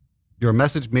 your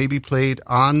message may be played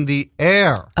on the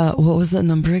air. What was that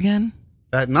number again?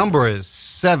 That number is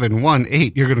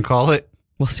 718. You're going to call it?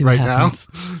 We'll see what right happens.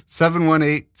 now.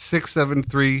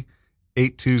 718-673-8201.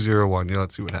 Yeah,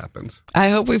 let's see what happens. I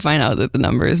hope we find out that the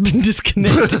number has been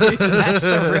disconnected. That's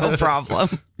the real problem.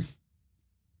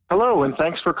 Hello, and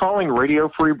thanks for calling Radio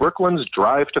Free Brooklyn's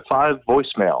Drive to 5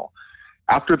 voicemail.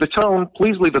 After the tone,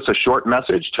 please leave us a short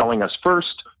message telling us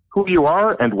first who you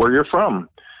are and where you're from.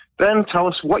 Then tell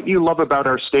us what you love about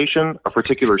our station, a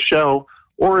particular show,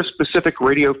 or a specific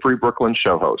Radio Free Brooklyn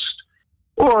show host.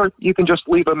 Or you can just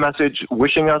leave a message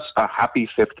wishing us a happy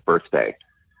 5th birthday.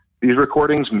 These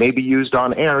recordings may be used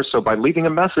on air, so by leaving a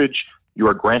message, you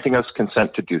are granting us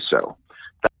consent to do so.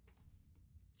 Do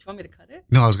you want me to cut it?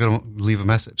 No, I was going to leave a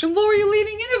message. Then what were you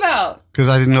leaning in about? Because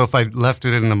I didn't know if I left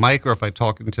it in the mic or if I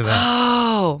talked into that.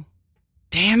 Oh,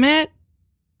 damn it.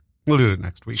 We'll do it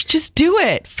next week. Just do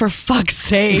it, for fuck's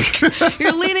sake.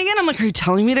 You're leaning in. I'm like, are you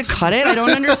telling me to cut it? I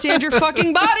don't understand your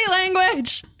fucking body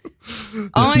language.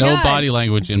 There's no body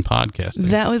language in podcasting.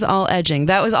 That was all edging.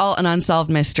 That was all an unsolved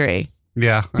mystery.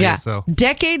 Yeah, I guess so.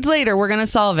 Decades later, we're going to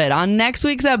solve it. On next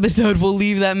week's episode, we'll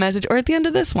leave that message, or at the end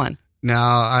of this one.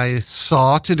 Now, I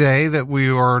saw today that we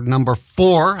are number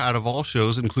 4 out of all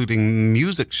shows, including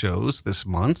music shows this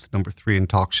month, number 3 in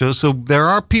talk shows. So there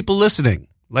are people listening,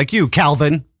 like you,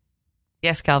 Calvin.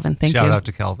 Yes, Calvin. Thank you. Shout out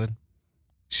to Calvin.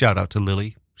 Shout out to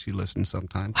Lily. She listens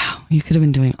sometimes. Wow, you could have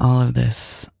been doing all of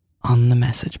this on the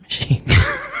message machine.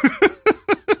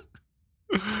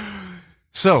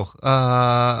 So,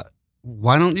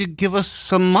 why don't you give us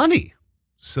some money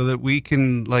so that we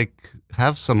can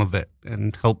have some of it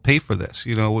and help pay for this?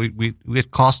 You know, it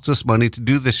costs us money to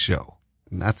do this show,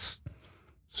 and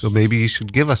so maybe you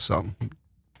should give us some.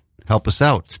 Help us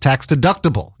out. It's tax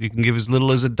deductible. You can give as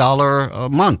little as $1 a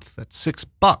month. That's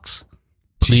 $6.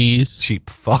 Please, cheap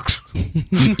fucks.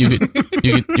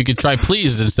 you could try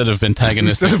please instead of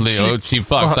antagonistically. Cheap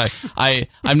fucks.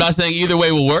 I'm not saying either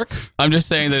way will work. I'm just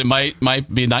saying that it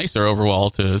might be nicer overall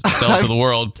to sell to the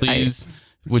world. Please,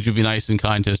 would you be nice and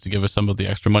kind to us to give us some of the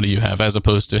extra money you have, as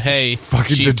opposed to, hey,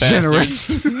 fucking cheap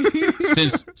degenerates.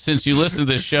 Since you listen to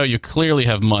this show, you clearly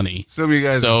have money. Some of you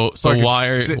guys. So why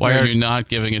are you not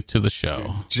giving it to the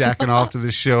show? Jacking off to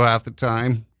the show half the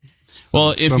time.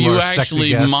 Well, if you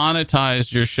actually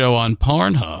monetized your show on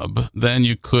Pornhub, then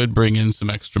you could bring in some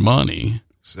extra money.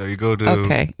 So you go to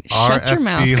shut your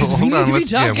mouth. Hold on, we're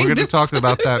going to talk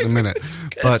about that in a minute.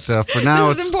 But for now,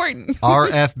 it's important.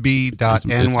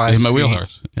 rfb.nyc. It's my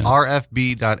wheelhouse. Yeah.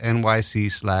 rfb.nyc/S.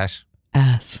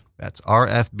 That's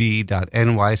rfb.nyc/ASS.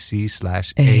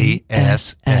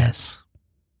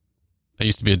 That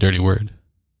used to be a dirty word.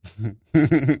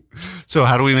 So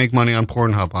how do we make money on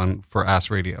Pornhub for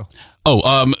Ass Radio?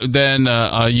 Then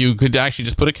you could actually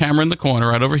just put a camera in the corner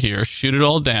right over here, shoot it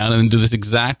all down, and then do this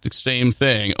exact same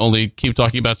thing. Only keep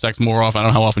talking about sex more often. I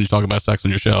don't know how often you talk about sex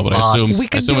on your show, but I assume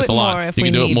it's a lot. You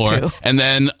can do it more. And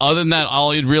then other than that,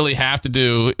 all you'd really have to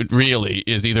do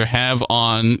is either have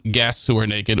on guests who are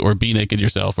naked or be naked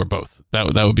yourself, or both.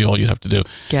 That would be all you'd have to do.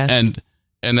 Guests.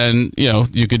 And then,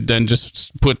 you could then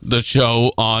just put the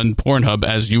show on Pornhub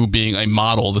as you being a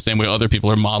model, the same way other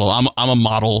people are model. I'm a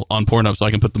model on Pornhub, so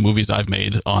I can put the movies I've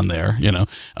made on there.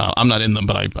 I'm not in them,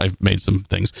 but I've made some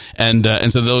things, and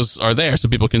so those are there, so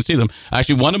people can see them.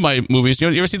 Actually, one of my movies, you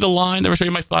ever see The Line? Ever show you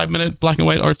my 5-minute black and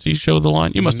white artsy show, The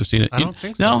Line? You must have seen it. I don't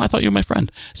think so. No, I thought you were my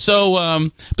friend.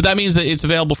 So, but that means that it's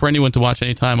available for anyone to watch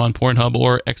anytime on Pornhub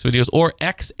or Xvideos or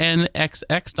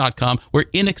xnxx.com, where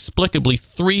inexplicably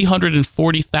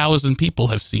 340,000 people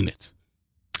have seen it.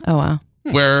 Oh, wow.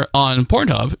 Where on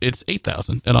Pornhub, it's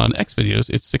 8,000, and on Xvideos,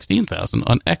 it's 16,000.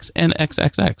 On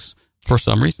xnxxx, for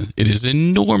some reason, it is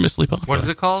enormously popular. What is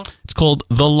it called? It's called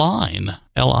The Line,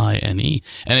 Line. And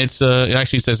it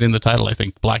actually says in the title, I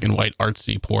think, black and white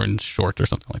artsy porn short or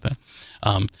something like that.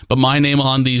 But my name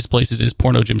on these places is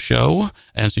Porno Jim Show,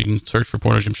 and so you can search for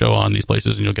Porno Jim Show on these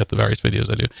places, and you'll get the various videos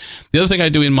I do. The other thing I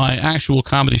do in my actual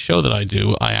comedy show that I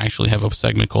do, I actually have a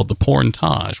segment called The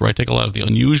Porntage, where I take a lot of the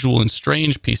unusual and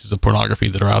strange pieces of pornography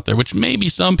that are out there, which maybe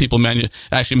some people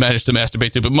actually manage to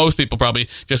masturbate to, but most people probably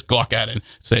just gawk at it and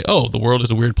say, oh, the world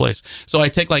is a weird place. So I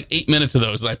take 8 minutes of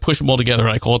those, and I push them all together,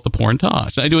 and I call it The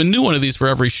Porntage. And I do a new one of these for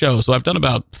every show, so I've done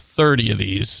about 30 of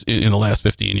these in the last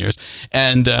 15 years.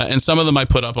 And some of them I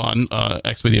put up on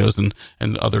Xvideos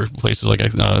and other places like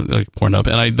Pornhub,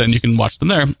 and then you can watch them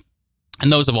there.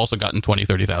 And those have also gotten 20,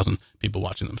 30,000 people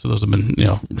watching them. So those have been,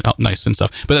 nice and stuff.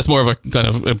 But that's more of a kind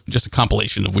of just a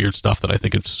compilation of weird stuff that I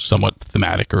think is somewhat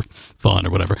thematic or fun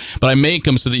or whatever. But I make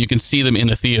them so that you can see them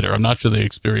in a theater. I'm not sure the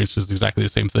experience is exactly the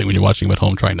same thing when you're watching them at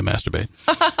home trying to masturbate.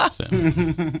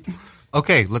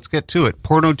 Okay, let's get to it.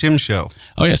 Porno Jim Show.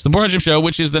 Oh, yes, the Porno Jim Show,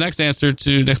 which is the next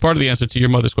part of the answer to your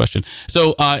mother's question.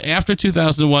 So after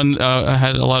 2001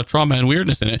 had a lot of trauma and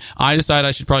weirdness in it, I decided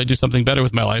I should probably do something better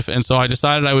with my life. And so I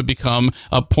decided I would become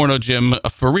a Porno Jim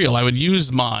for real. I would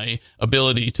use my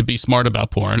ability to be smart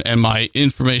about porn and my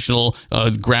informational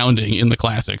grounding in the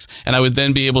classics. And I would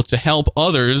then be able to help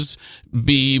others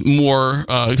be more,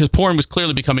 because porn was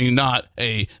clearly becoming not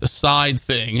a side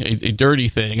thing, a dirty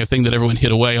thing, a thing that everyone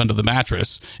hid away under the mat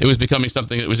mattress. It was becoming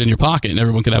something that was in your pocket and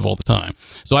everyone could have all the time.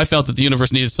 So I felt that the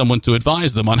universe needed someone to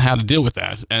advise them on how to deal with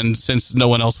that. And since no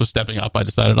one else was stepping up, I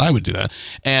decided I would do that.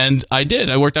 And I did.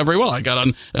 I worked out very well. I got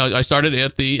on, I started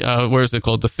at the, where is it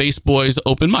called? The Face Boys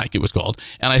Open Mic, it was called.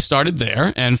 And I started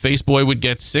there, and Face Boy would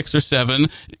get 6 or 7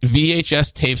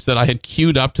 VHS tapes that I had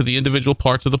queued up to the individual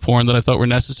parts of the porn that I thought were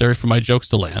necessary for my jokes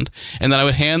to land. And then I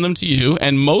would hand them to you.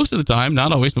 And most of the time,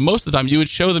 not always, but most of the time, you would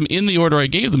show them in the order I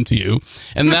gave them to you.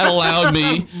 And that allowed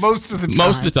me most of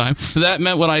the time. So that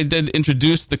meant when I did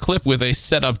introduce the clip with a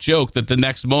set-up joke that the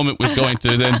next moment was going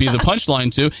to then be the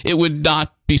punchline to, it would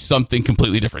not be something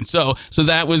completely different. So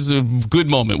that was a good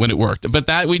moment when it worked. But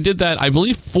that we did that, I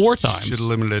believe, 4 times. Should have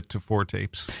limited it to 4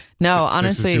 tapes. No, 6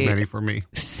 honestly, is too many for me.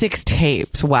 6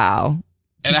 tapes. Wow.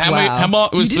 And how long?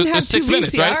 It was 6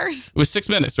 minutes, right? VCRs? It was 6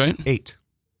 minutes, right? 8.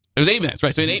 It was 8 minutes,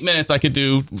 right? So in 8 minutes, I could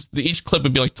do, each clip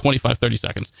would be like 25, 30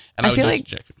 seconds. And I would feel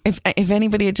just like if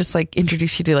anybody had just like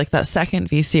introduced you to like that second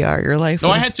VCR, your life. No,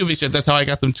 I had 2 VCRs. That's how I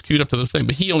got them queued up to the thing.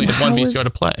 But he only had 1 VCR to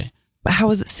play. How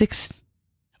was it 6?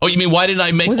 Oh, you mean why did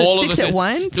I make Was all it of the 6 at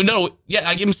once? No, yeah,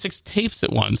 I gave him 6 tapes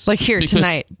at once. Like here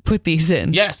tonight, put these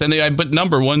in. Yes, and I put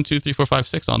number 1, 2, 3, 4, 5,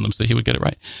 6 on them so he would get it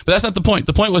right. But that's not the point.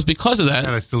 The point was because of that.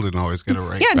 And I still didn't always get it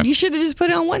right. Yeah, you should have just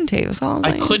put it on 1 tape. That's all I'm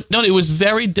saying. I could. No, it was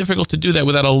very difficult to do that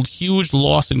without a huge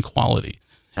loss in quality.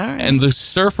 All right. And the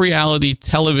Surf Reality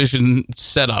television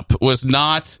setup was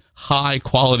not high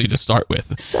quality to start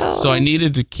with. So I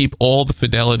needed to keep all the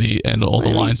fidelity and all the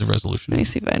lines of resolution. Let me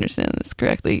see if I understand this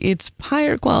correctly. It's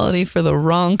higher quality for the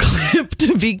wrong clip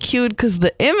to be cued because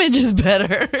the image is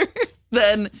better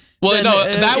than. Well,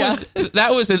 that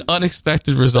was an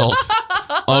unexpected result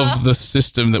of the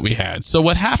system that we had. So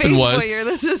what happened was, you're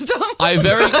the system.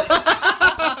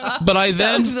 But I then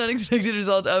that was an unexpected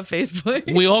result of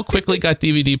Facebook. We all quickly got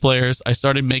DVD players. I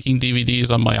started making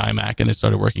DVDs on my iMac, and it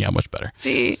started working out much better.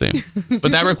 See,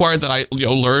 but that required that I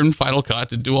learn Final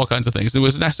Cut and do all kinds of things. It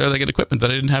was necessary that I get equipment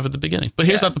that I didn't have at the beginning. But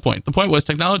here's not the point. The point was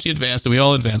technology advanced, and we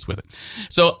all advanced with it.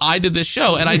 So I did this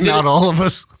show, and I did not all of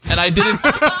us. And I did it.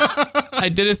 I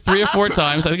did it 3 or 4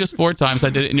 times. I think it was 4 times. I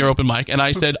did it in your open mic, and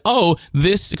I said, "Oh,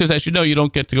 this," because as you know, you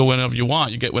don't get to go whenever you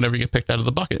want. You get whenever you get picked out of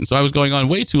the bucket. And so I was going on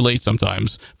way too late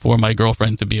sometimes for my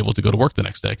girlfriend to be able to go to work the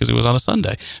next day because it was on a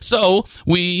Sunday. So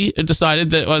we decided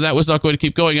that that was not going to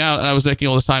keep going out, and I was making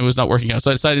all this time. It was not working out.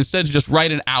 So I decided instead to just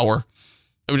write an hour.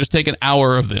 I would just take an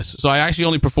hour of this. So I actually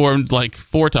only performed like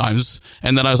 4 times,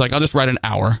 and then I was like, I'll just write an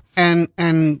hour.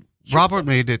 And Robert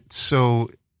made it so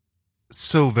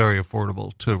very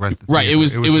affordable to rent the theater. Right. It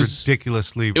was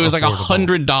ridiculously. It was like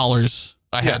 $100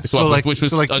 I had to come up with, which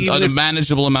was a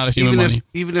manageable amount of human money.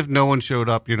 Even if no one showed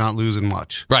up, you're not losing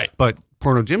much. Right. But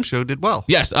Porno Jim Show did well.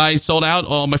 Yes, I sold out.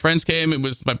 All my friends came. It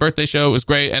was my birthday show. It was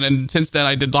great. And then since then,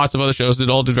 I did lots of other shows that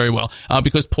all did very well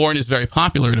because porn is very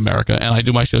popular in America, and I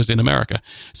do my shows in America.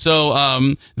 So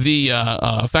the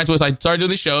fact was, I started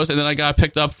doing these shows, and then I got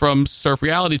picked up from Surf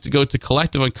Reality to go to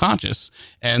Collective Unconscious,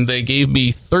 and they gave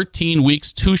me 13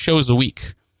 weeks, 2 shows a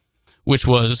week, which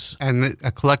was... And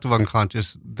a Collective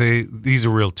Unconscious, these are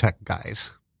real tech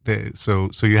guys.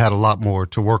 So you had a lot more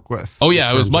to work with. Oh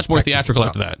yeah, it was much more theatrical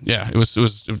after that. Yeah, it was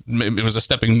a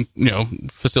stepping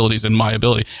facilities in my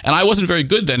ability, and I wasn't very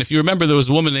good then. If you remember, there was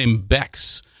a woman named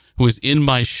Bex who was in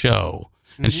my show,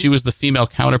 and she was the female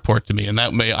counterpart to me. And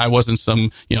I wasn't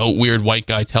some weird white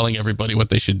guy telling everybody what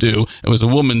they should do. It was a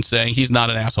woman saying he's not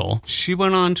an asshole. She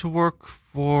went on to work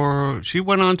for. She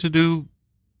went on to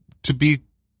be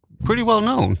pretty well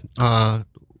known.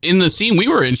 In the scene we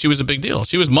were in, she was a big deal.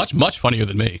 She was much, much funnier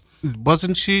than me.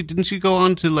 Wasn't she? Didn't she go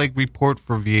on to report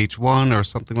for VH1 or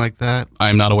something like that?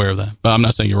 I'm not aware of that, but I'm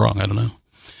not saying you're wrong. I don't know.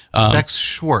 Bex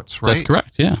Schwartz, right? That's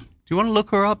correct, yeah. Do you want to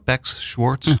look her up, Bex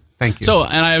Schwartz? Yeah. Thank you. So,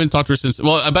 and I haven't talked to her since,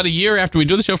 about a year after we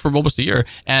do the show, for almost a year.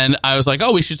 And I was like,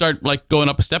 oh, we should start going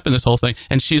up a step in this whole thing.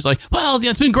 And she's like, well,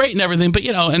 it's been great and everything, but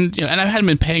and I hadn't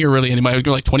been paying her really anybody. I was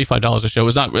doing like $25 a show. It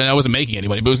was not, and I wasn't making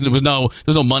anybody, but there was no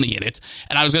money in it.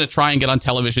 And I was going to try and get on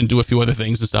television, do a few other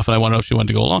things and stuff. And I wanted to know if she wanted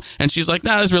to go along. And she's like,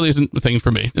 nah, this really isn't the thing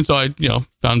for me. And so I,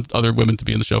 found other women to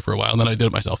be in the show for a while, and then I did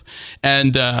it myself.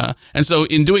 And so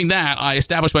in doing that, I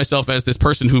established myself as this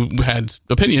person who had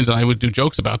opinions, and I would do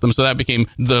jokes about them. So that became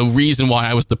the reason why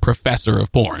I was the professor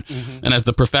of porn. Mm-hmm. And as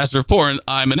the professor of porn,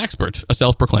 I'm an expert, a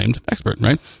self-proclaimed expert,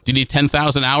 right? Do you need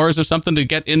 10,000 hours of something to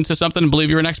get into something and believe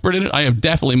you're an expert in it? I have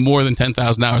definitely more than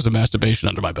 10,000 hours of masturbation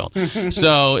under my belt.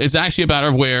 So it's actually a matter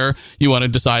of where you want to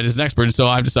decide as an expert. And so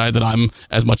I've decided that I'm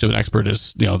as much of an expert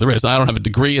as, there is. I don't have a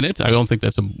degree in it. I don't think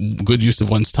that's a good use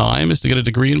of one's time, is to get a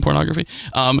degree in pornography.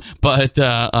 But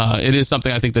it is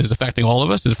something I think that is affecting all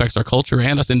of us. It affects our culture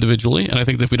and us individually. And I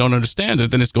think that if we don't understand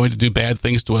it, then it's going to do bad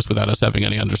things to us us without us having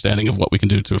any understanding of what we can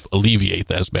do to alleviate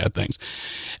those bad things.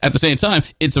 At the same time,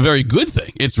 it's a very good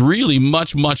thing. It's really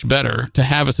much, much better to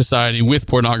have a society with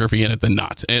pornography in it than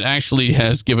not. It actually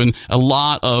has given a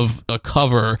lot of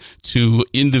cover to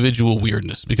individual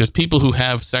weirdness, because people who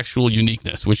have sexual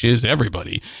uniqueness, which is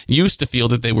everybody, used to feel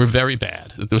that they were very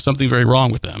bad, that there was something very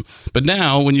wrong with them. But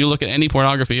now, when you look at any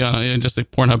pornography, just like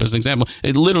Pornhub as an example,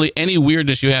 literally any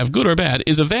weirdness you have, good or bad,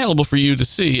 is available for you to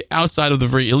see outside of the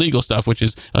very illegal stuff, which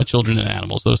is children and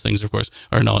animals. Those things, of course,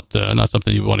 are not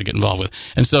something you want to get involved with.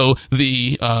 And so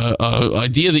the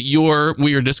idea that your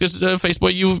weirdness, because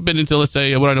Facebook, you've been into, let's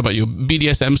say, what I know about you,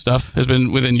 BDSM stuff has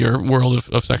been within your world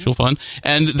of sexual fun,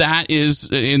 and that is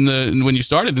when you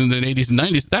started in the 80s and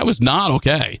 90s, that was not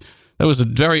okay. That was a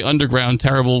very underground,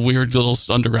 terrible, weird little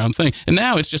underground thing. And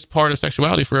now it's just part of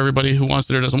sexuality for everybody who wants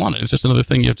it or doesn't want it. It's just another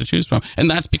thing you have to choose from. And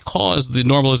that's because the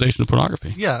normalization of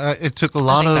pornography. Yeah, it took a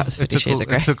lot of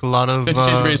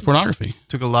pornography.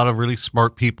 Took a lot of really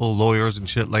smart people, lawyers and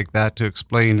shit like that, to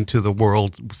explain to the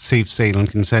world safe, sane, and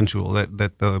consensual that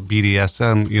the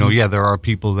BDSM, there are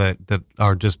people that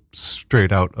are just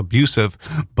straight out abusive,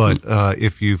 but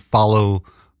if you follow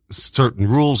certain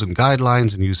rules and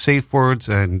guidelines and use safe words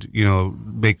and,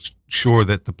 make sure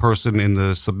that the person in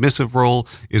the submissive role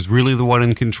is really the one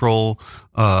in control,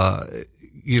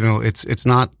 it's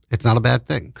not a bad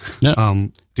thing. No.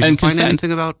 Did you find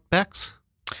anything about Bex?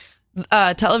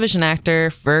 Television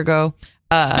actor, Virgo,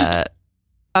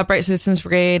 Upright Citizens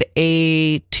Brigade,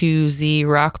 A2Z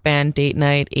Rock Band, Date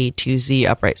Night, A2Z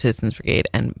Upright Citizens Brigade,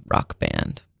 and Rock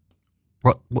Band.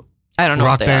 What I don't know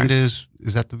Rock what they Band are. is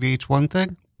that the VH1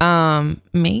 thing?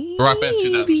 Maybe. Rock Band's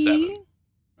 2007,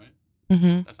 right?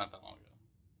 Mm-hmm. That's not that long ago.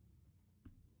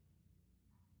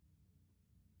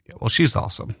 Yeah, well, she's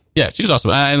awesome. Yeah, she's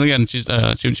awesome. And again, she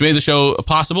made the show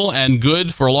possible and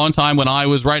good for a long time when I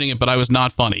was writing it, but I was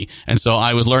not funny. And so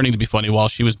I was learning to be funny while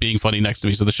she was being funny next to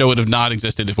me. So the show would have not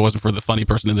existed if it wasn't for the funny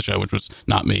person in the show, which was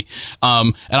not me.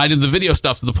 And I did the video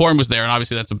stuff, so the porn was there, and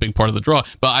obviously that's a big part of the draw.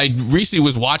 But I recently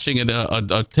was watching a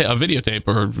videotape,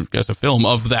 or I guess a film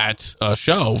of that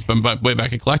show way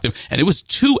back in Collective, and it was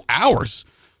 2 hours.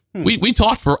 We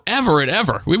talked forever and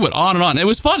ever. We went on and on. It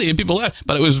was funny and people laughed,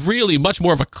 but it was really much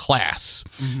more of a class.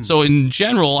 Mm-hmm. So in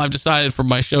general, I've decided for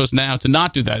my shows now to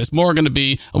not do that. It's more going to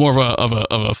be more of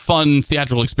a fun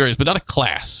theatrical experience, but not a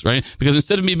class, right? Because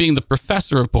instead of me being the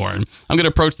professor of porn, I'm going to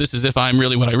approach this as if I'm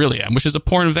really what I really am, which is a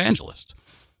porn evangelist.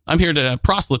 I'm here to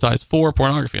proselytize for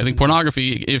pornography. I think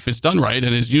pornography, if it's done right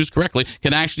and is used correctly,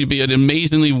 can actually be an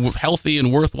amazingly healthy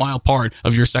and worthwhile part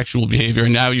of your sexual behavior.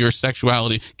 And now your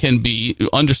sexuality can be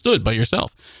understood by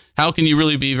yourself. How can you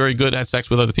really be very good at sex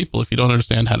with other people if you don't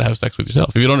understand how to have sex with yourself?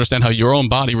 If you don't understand how your own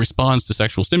body responds to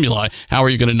sexual stimuli, how are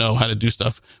you going to know how to do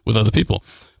stuff with other people?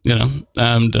 And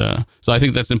so I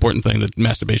think that's an important thing that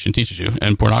masturbation teaches you,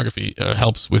 and pornography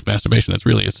helps with masturbation. That's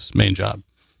really its main job.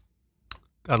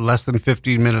 Got less than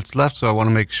 15 minutes left, so I want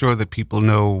to make sure that people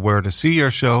know where to see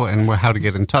your show and how to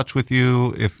get in touch with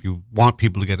you, if you want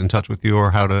people to get in touch with you,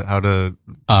 or how to.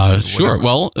 Sure.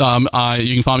 Well,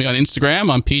 you can follow me on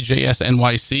Instagram. I'm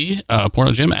PJSNYC,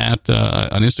 Porno Jim on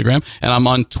Instagram, and I'm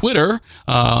on Twitter.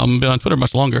 I've been on Twitter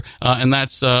much longer, and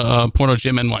that's Porno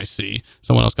Jim NYC.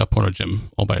 Someone else got Porno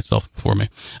Jim all by itself before me.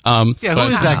 Who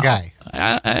is that guy?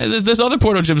 There's other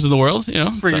Porno Jims in the world,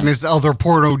 Freaking this other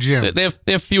Porno Jim. They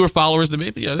have fewer followers than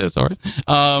me, but yeah, that's all right.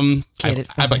 I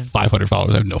have like 500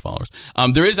 followers. I have no followers.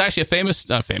 There is actually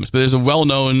not famous, but there's a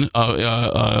well-known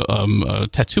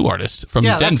tattoo artist from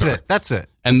Denver. That's it.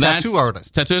 And tattoo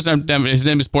artist. His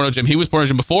name is Porno Jim. He was Porno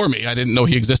Jim before me. I didn't know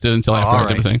he existed until after I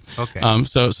did everything. Okay.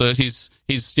 So he's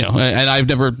and I've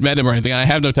never met him or anything. I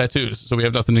have no tattoos, so we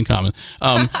have nothing in common.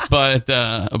 But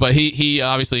he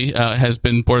obviously has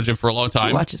been Porno Jim for a long time.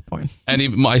 He watches porn,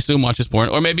 and I assume watches porn,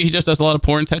 or maybe he just does a lot of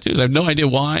porn tattoos. I have no idea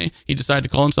why he decided to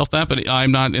call himself that, but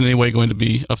I'm not in any way going to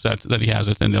be upset that he has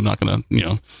it, and I'm not going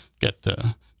to get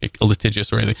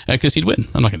litigious or anything, because he'd win.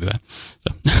 I'm not going to do that.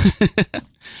 So.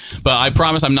 But I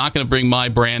promise I'm not going to bring my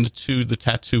brand to the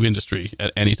tattoo industry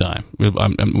at any time. We're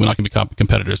not going to be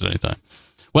competitors at any time.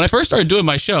 When I first started doing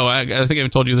my show, I think I even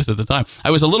told you this at the time,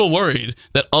 I was a little worried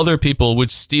that other people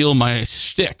would steal my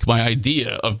shtick, my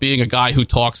idea of being a guy who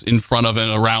talks in front of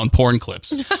and around porn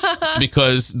clips.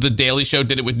 Because The Daily Show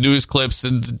did it with news clips,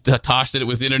 and Tosh did it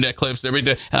with internet clips every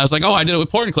day. And I was like, I did it with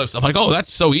porn clips. I'm like,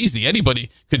 that's so easy. Anybody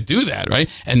could do that, right?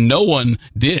 And no one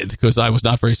did, because I was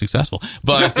not very successful.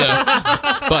 But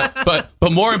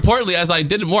but more importantly, as I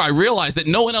did it more, I realized that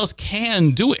no one else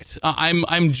can do it.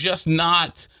 I'm just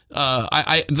not...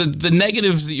 the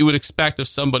negatives that you would expect of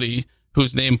somebody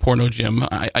whose name Porno Jim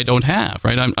I don't have,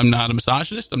 right? I'm not a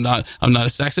misogynist. I'm not a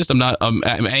sexist.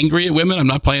 I'm angry at women. I'm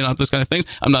not playing out those kind of things.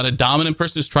 I'm not a dominant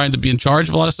person who's trying to be in charge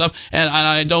of a lot of stuff. And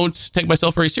I don't take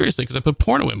myself very seriously because I put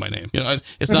porno in my name. You know,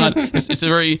 it's not, it's a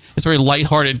very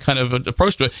lighthearted kind of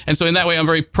approach to it. And so in that way, I'm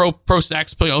very pro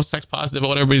sex, you know, sex positive. I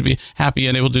want everybody to be happy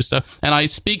and able to do stuff. And I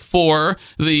speak for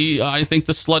I think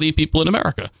the slutty people in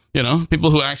America. You know,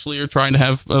 people who actually are trying to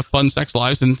have fun sex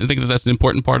lives and think that that's an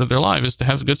important part of their life is to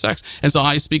have good sex. And so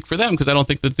I speak for them because I don't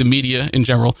think that the media in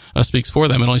general speaks for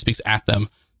them. It only speaks at them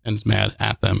and is mad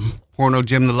at them. Porno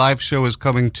Jim, the live show, is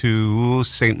coming to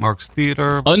St. Mark's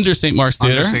Theater. Under St. Mark's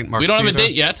Theater. We don't have a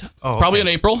date yet. Oh, probably in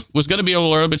April. It was going to be a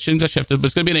little bit shifted, but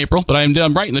it's going to be in April. But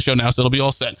I'm writing the show now, so it'll be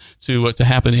all set to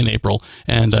happen in April.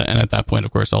 And at that point,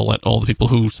 of course, I'll let all the people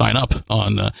who sign up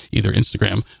on either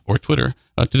Instagram or Twitter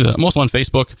to do that. I'm also on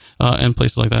Facebook and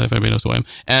places like that if anybody knows who I am.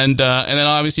 And then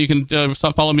obviously you can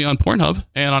follow me on Pornhub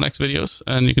and on Xvideos,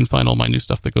 and you can find all my new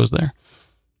stuff that goes there.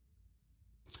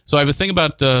 So I have a thing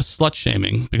about slut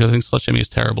shaming because I think slut shaming is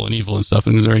terrible and evil and stuff,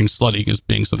 and considering slutty as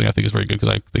being something I think is very good because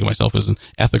I think of myself as an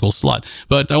ethical slut.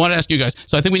 But I want to ask you guys.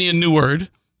 So I think we need a new word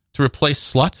to replace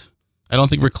slut. I don't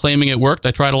think reclaiming it worked.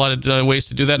 I tried a lot of ways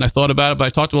to do that, and I thought about it, but I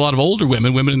talked to a lot of older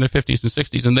women in their 50s and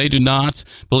 60s, and they do not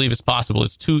believe it's possible.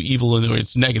 It's too evil, and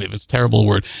it's negative. It's a terrible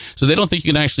word. So they don't think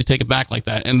you can actually take it back like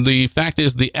that. And the fact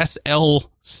is the SL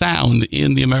sound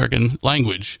in the American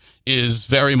language is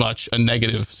very much a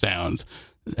negative sound.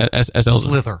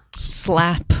 Slither.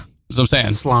 Slap. That's what I'm saying.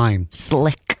 Slime.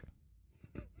 Slick.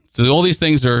 So all these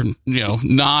things are,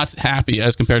 not happy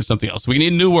as compared to something else. We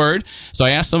need a new word. So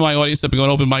I asked some of my audience to be going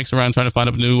open mics around trying to find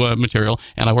up new material,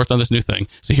 and I worked on this new thing.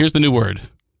 So here's the new word.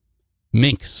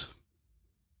 Minx.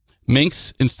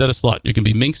 Minx instead of slut. You can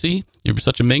be minxy. You're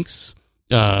such a minx.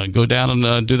 Go down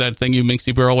and do that thing, you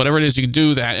minxy girl. Whatever it is, you can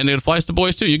do that. And it applies to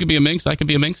boys, too. You could be a minx. I could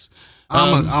be a minx.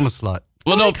 I'm a slut.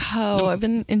 Well, I like hoe. I've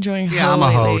been enjoying hoe. Yeah, I'm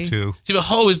a hoe lately. too. See, but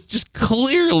hoe is just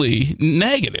clearly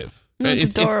negative.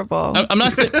 It's adorable. I'm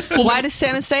not saying. Well, why does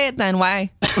Santa say it then?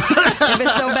 Why? If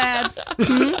it's so bad.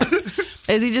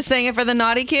 Is he just saying it for the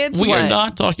naughty kids? We are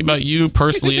not talking about you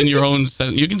personally in your own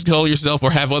sense. You can call yourself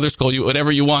or have others call you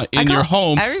whatever you want in your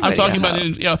home. I'm talking about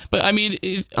it. But I mean,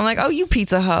 I'm like, oh, you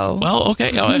pizza hoe. Well,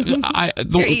 okay.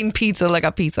 You're eating pizza like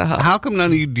a pizza hoe. How come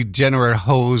none of you degenerate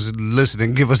hoes listen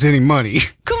and give us any money?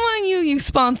 Come on, you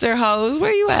sponsor hoes.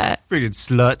 Where you at? Friggin'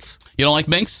 sluts. You don't like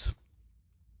minx?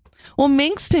 Well,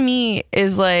 minx to me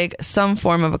is like some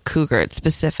form of a cougar. It's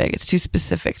specific. It's too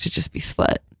specific to just be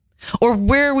slut. Or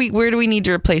where do we need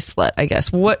to replace slut, I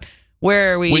guess? Where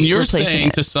are we when you're replacing saying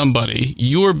it? To somebody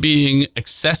you're being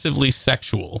excessively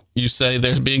sexual, you say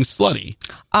they're being slutty.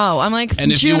 Oh, I'm like,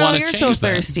 and if you Juno, want to you're change so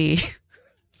that, thirsty.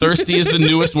 Thirsty is the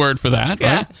newest word for that,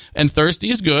 Yeah. right? And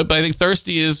thirsty is good, but I think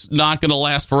thirsty is not going to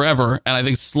last forever, and I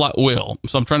think slut will.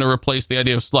 So I'm trying to replace the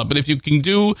idea of slut. But if you can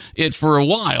do it for a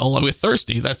while with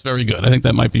thirsty, that's very good. I think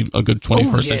that might be a good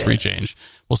 21st century change.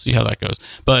 We'll see how that goes.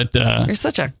 But you're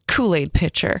such a Kool-Aid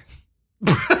pitcher.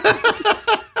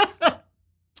 I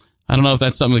don't know if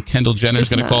that's something that Kendall Jenner is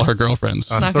going to call her girlfriends.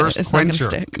 A thirst it's not quencher.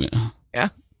 gonna stick. Yeah.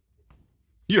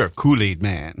 You're a Kool-Aid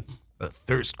man. A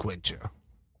thirst quencher.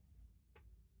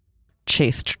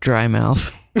 Chaste dry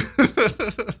mouth.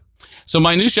 So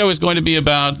my new show is going to be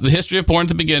about the history of porn at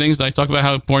the beginnings. I talk about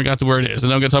how porn got to where it is. And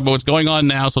then I'm going to talk about what's going on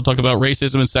now. So I'll talk about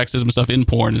racism and sexism and stuff in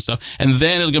porn and stuff. And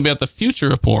then it's going to be about the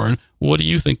future of porn. What do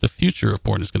you think the future of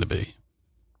porn is going to be?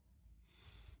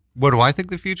 What do I think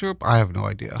the future? I have no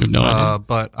idea. You have no idea.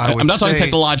 But I'm not talking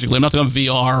technologically. I'm not talking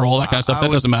VR or all that kind of stuff.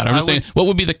 That doesn't matter. I'm just saying, what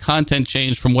would be the content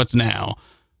change from what's now?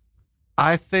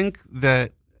 I think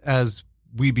that as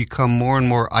we become more and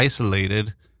more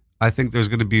isolated, I think there's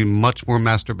going to be much more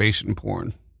masturbation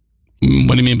porn. What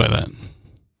do you mean by that?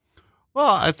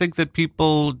 Well, I think that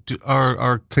people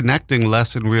are connecting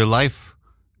less in real life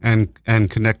and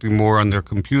connecting more on their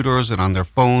computers and on their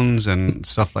phones and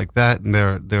stuff like that. And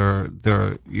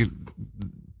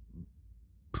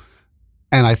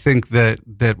and I think that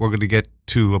we're going to get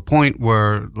to a point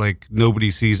where like nobody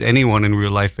sees anyone in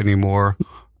real life anymore.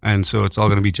 And so it's all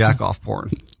going to be jack-off porn.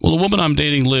 Well, the woman I'm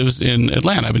dating lives in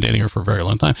Atlanta. I've been dating her for a very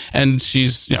long time. And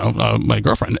she's, my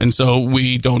girlfriend. And so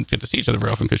we don't get to see each other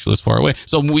very often because she lives far away.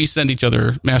 So we send each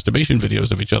other masturbation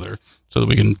videos of each other so that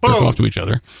we can jerk off to each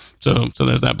other. So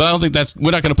there's that. But I don't think we're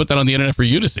not going to put that on the internet for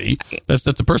you to see. That's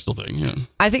a personal thing. Yeah.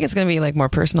 I think it's going to be like more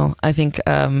personal. I think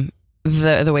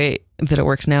the way that it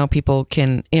works now, people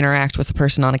can interact with a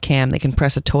person on a cam. They can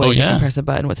press a toy. They can press a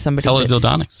button with somebody.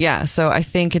 Teledildonics. Yeah. So I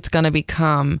think it's going to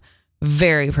become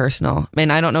very personal.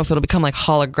 And I don't know if it'll become like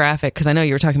holographic, because I know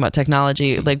you were talking about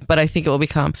technology, like, but I think it will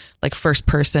become like first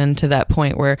person to that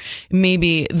point where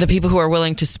maybe the people who are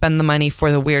willing to spend the money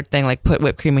for the weird thing, like put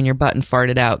whipped cream in your butt and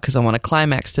fart it out because I want to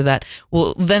climax to that,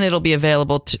 well, then it'll be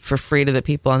available for free to the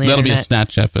people on the internet. That'll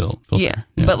be a Snapchat filter. Yeah.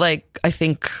 But like, I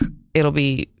think it'll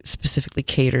be specifically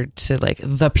catered to like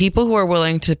the people who are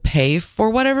willing to pay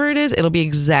for whatever it is. It'll be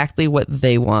exactly what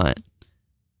they want.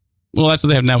 Well, that's what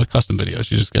they have now with custom videos.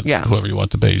 You just get whoever you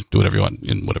want to pay, do whatever you want,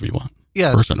 in whatever you want.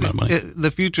 Yeah, for a certain amount of money.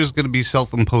 The future is going to be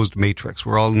self-imposed matrix.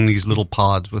 We're all in these little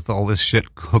pods with all this shit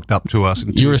hooked up to us.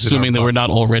 And you're assuming that we're not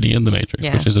already in the matrix,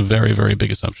 which is a very, very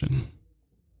big assumption.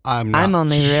 I'm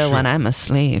only real when I'm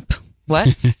asleep.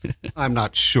 What? I'm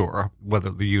not sure whether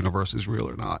the universe is real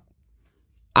or not.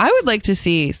 I would like to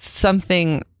see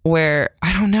something where,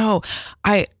 I don't know,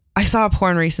 I saw a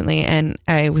porn recently and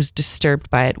I was disturbed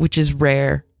by it, which is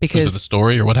rare. Because was it the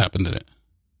story or what happened in it?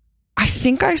 I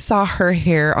think I saw her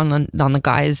hair on the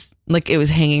guy's, like it was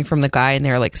hanging from the guy and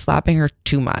they were like slapping her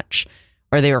too much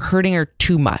or they were hurting her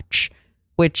too much,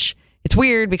 which it's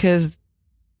weird because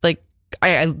like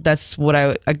I that's what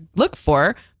I look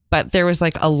for, but there was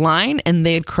like a line and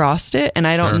they had crossed it and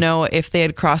I don't know if they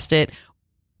had crossed it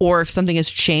or if something has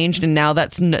changed and now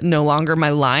that's no longer my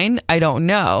line. I don't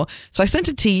know. So I sent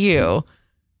it to you.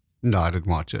 No, I didn't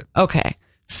watch it. Okay.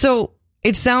 So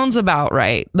it sounds about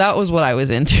right. That was what I was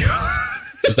into.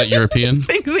 Is that European?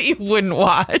 Things that you wouldn't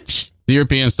watch. The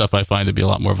European stuff I find to be a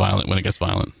lot more violent when it gets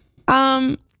violent.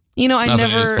 You know, Not that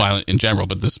it is violent in general,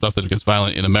 but the stuff that gets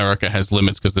violent in America has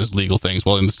limits because there's legal things.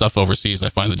 Well, in the stuff overseas, I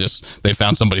find that they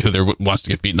found somebody who wants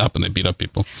to get beaten up and they beat up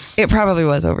people. It probably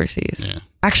was overseas. Yeah.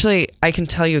 Actually, I can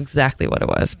tell you exactly what it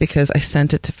was because I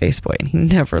sent it to Facebook and he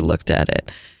never looked at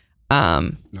it.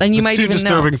 And you might even know. It's too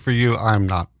disturbing for you. I'm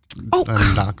not.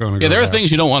 I'm not going to go. Yeah, there are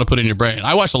things you don't want to put in your brain.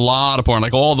 I watch a lot of porn,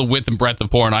 like all the width and breadth of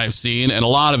porn I've seen, and a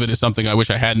lot of it is something I wish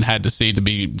I hadn't had to see to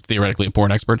be theoretically a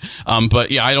porn expert.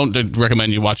 But yeah, I don't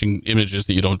recommend you watching images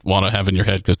that you don't want to have in your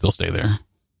head because they'll stay there.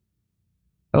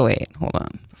 Oh, wait, hold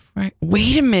on.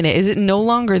 Wait a minute. Is it no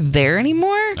longer there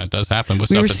anymore? That does happen with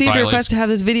we stuff received a request to have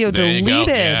this video deleted.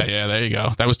 Yeah, there you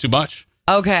go. That was too much.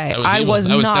 Okay, I was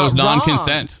not That was wrong.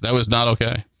 non-consent. That was not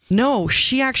okay. No,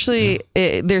 she actually,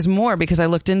 there's more because I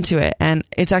looked into it and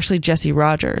it's actually Jessie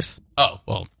Rogers. Oh,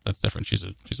 well, that's different. She's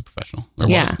a professional. Or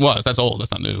was. That's old.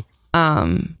 That's not new.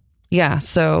 Yeah.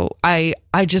 So I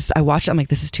watched it. I'm like,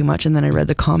 this is too much. And then I read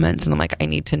the comments and I'm like, I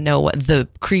need to know what the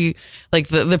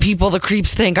the people, the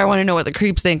creeps think. I want to know what the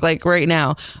creeps think like right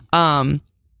now. And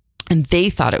they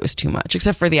thought it was too much,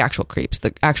 except for the actual creeps.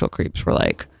 The actual creeps were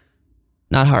like,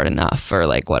 not hard enough or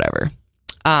like whatever.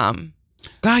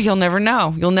 God, you'll never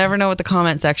know. You'll never know what the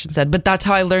comment section said. But that's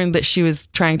how I learned that she was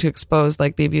trying to expose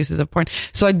like the abuses of porn.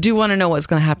 So I do want to know what's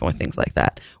going to happen with things like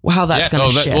that. How that's going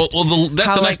to shift. Well, that's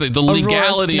how, the next thing. The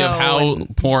legality of how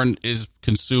porn is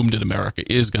consumed in America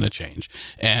is going to change.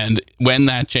 And when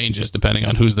that changes, depending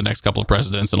on who's the next couple of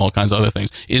presidents and all kinds of other things,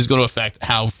 is going to affect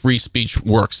how free speech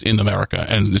works in America.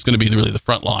 And it's going to be really the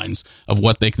front lines of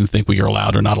what they can think we are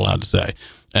allowed or not allowed to say.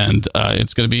 And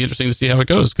it's going to be interesting to see how it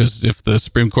goes, because if the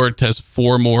Supreme Court has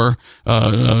 4 more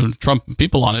Trump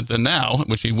people on it than now,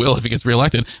 which he will if he gets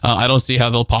reelected, I don't see how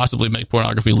they'll possibly make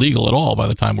pornography legal at all by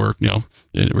the time we're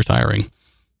retiring.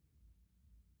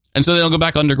 And so they'll go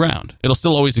back underground. It'll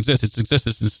still always exist. It's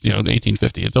existed since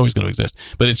 1850. It's always going to exist,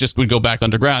 but it just would go back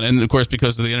underground. And of course,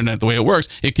 because of the internet, the way it works,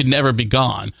 it could never be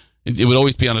gone. It would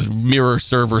always be on a mirror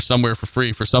server somewhere for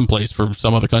free for some place for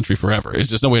some other country forever. It's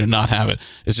just no way to not have it.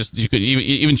 It's just you could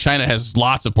even China has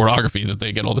lots of pornography that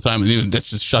they get all the time, and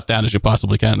that's just shut down as you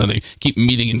possibly can. Then they keep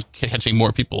meeting and catching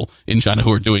more people in China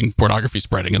who are doing pornography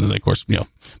spreading, and then they of course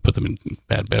put them in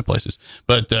bad places.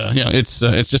 But it's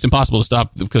just impossible to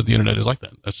stop because the internet is like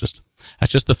that. That's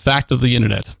just the fact of the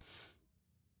internet.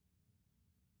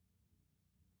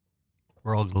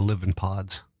 We're all going to live in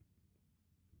pods.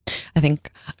 I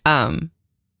think, I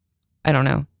don't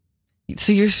know.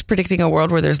 So you're predicting a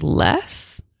world where there's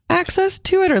less access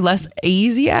to it or less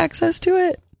easy access to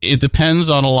it? It depends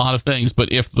on a lot of things,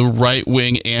 but if the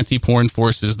right-wing anti-porn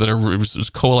forces that are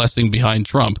coalescing behind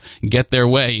Trump get their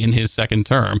way in his second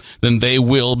term, then they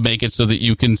will make it so that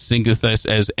you can think of this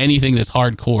as anything that's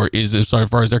hardcore is, as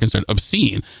far as they're concerned,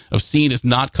 obscene. Obscene is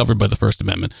not covered by the First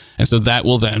Amendment, and so that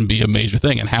will then be a major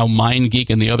thing. And how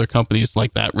MindGeek and the other companies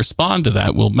like that respond to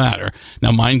that will matter. Now,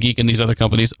 MindGeek and these other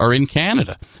companies are in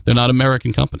Canada. They're not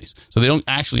American companies, so they don't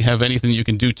actually have anything you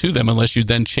can do to them unless you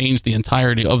then change the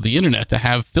entirety of the internet to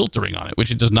have filtering on it,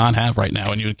 which it does not have right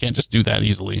now, and you can't just do that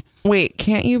easily. Wait,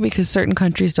 can't you? Because certain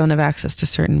countries don't have access to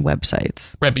certain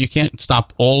websites. Right, but you can't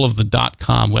stop all of the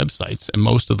 .com websites, and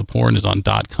most of the porn is on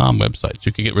 .com websites.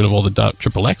 You can get rid of all the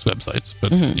 .XXX websites,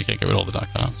 but you can't get rid of all the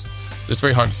 .coms. It's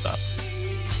very hard to stop.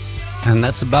 And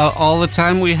that's about all the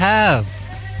time we have.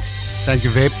 Thank you,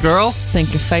 Vape Girl.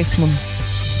 Thank you, Faceman.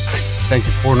 Thank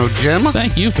you, Porno Jim.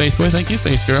 Thank you, Faceboy. Thank you,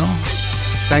 Face Girl.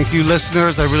 Thank you,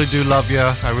 listeners. I really do love you.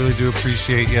 I really do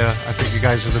appreciate you. I think you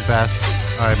guys are the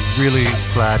best. I'm really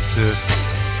glad to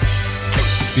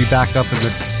be back up in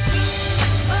the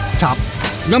top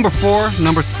number 4,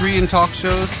 number 3 in talk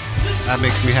shows. That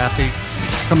makes me happy.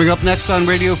 Coming up next on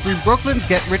Radio Free Brooklyn,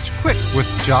 Get Rich Quick with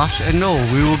Josh and Noel.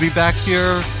 We will be back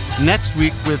here next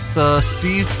week with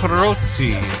Steve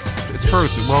Perozzi. It's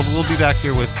Perozzi. Well, we'll be back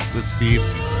here with Steve.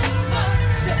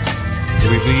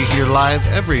 We'll be here live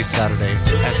every Saturday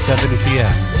at 7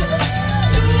 p.m.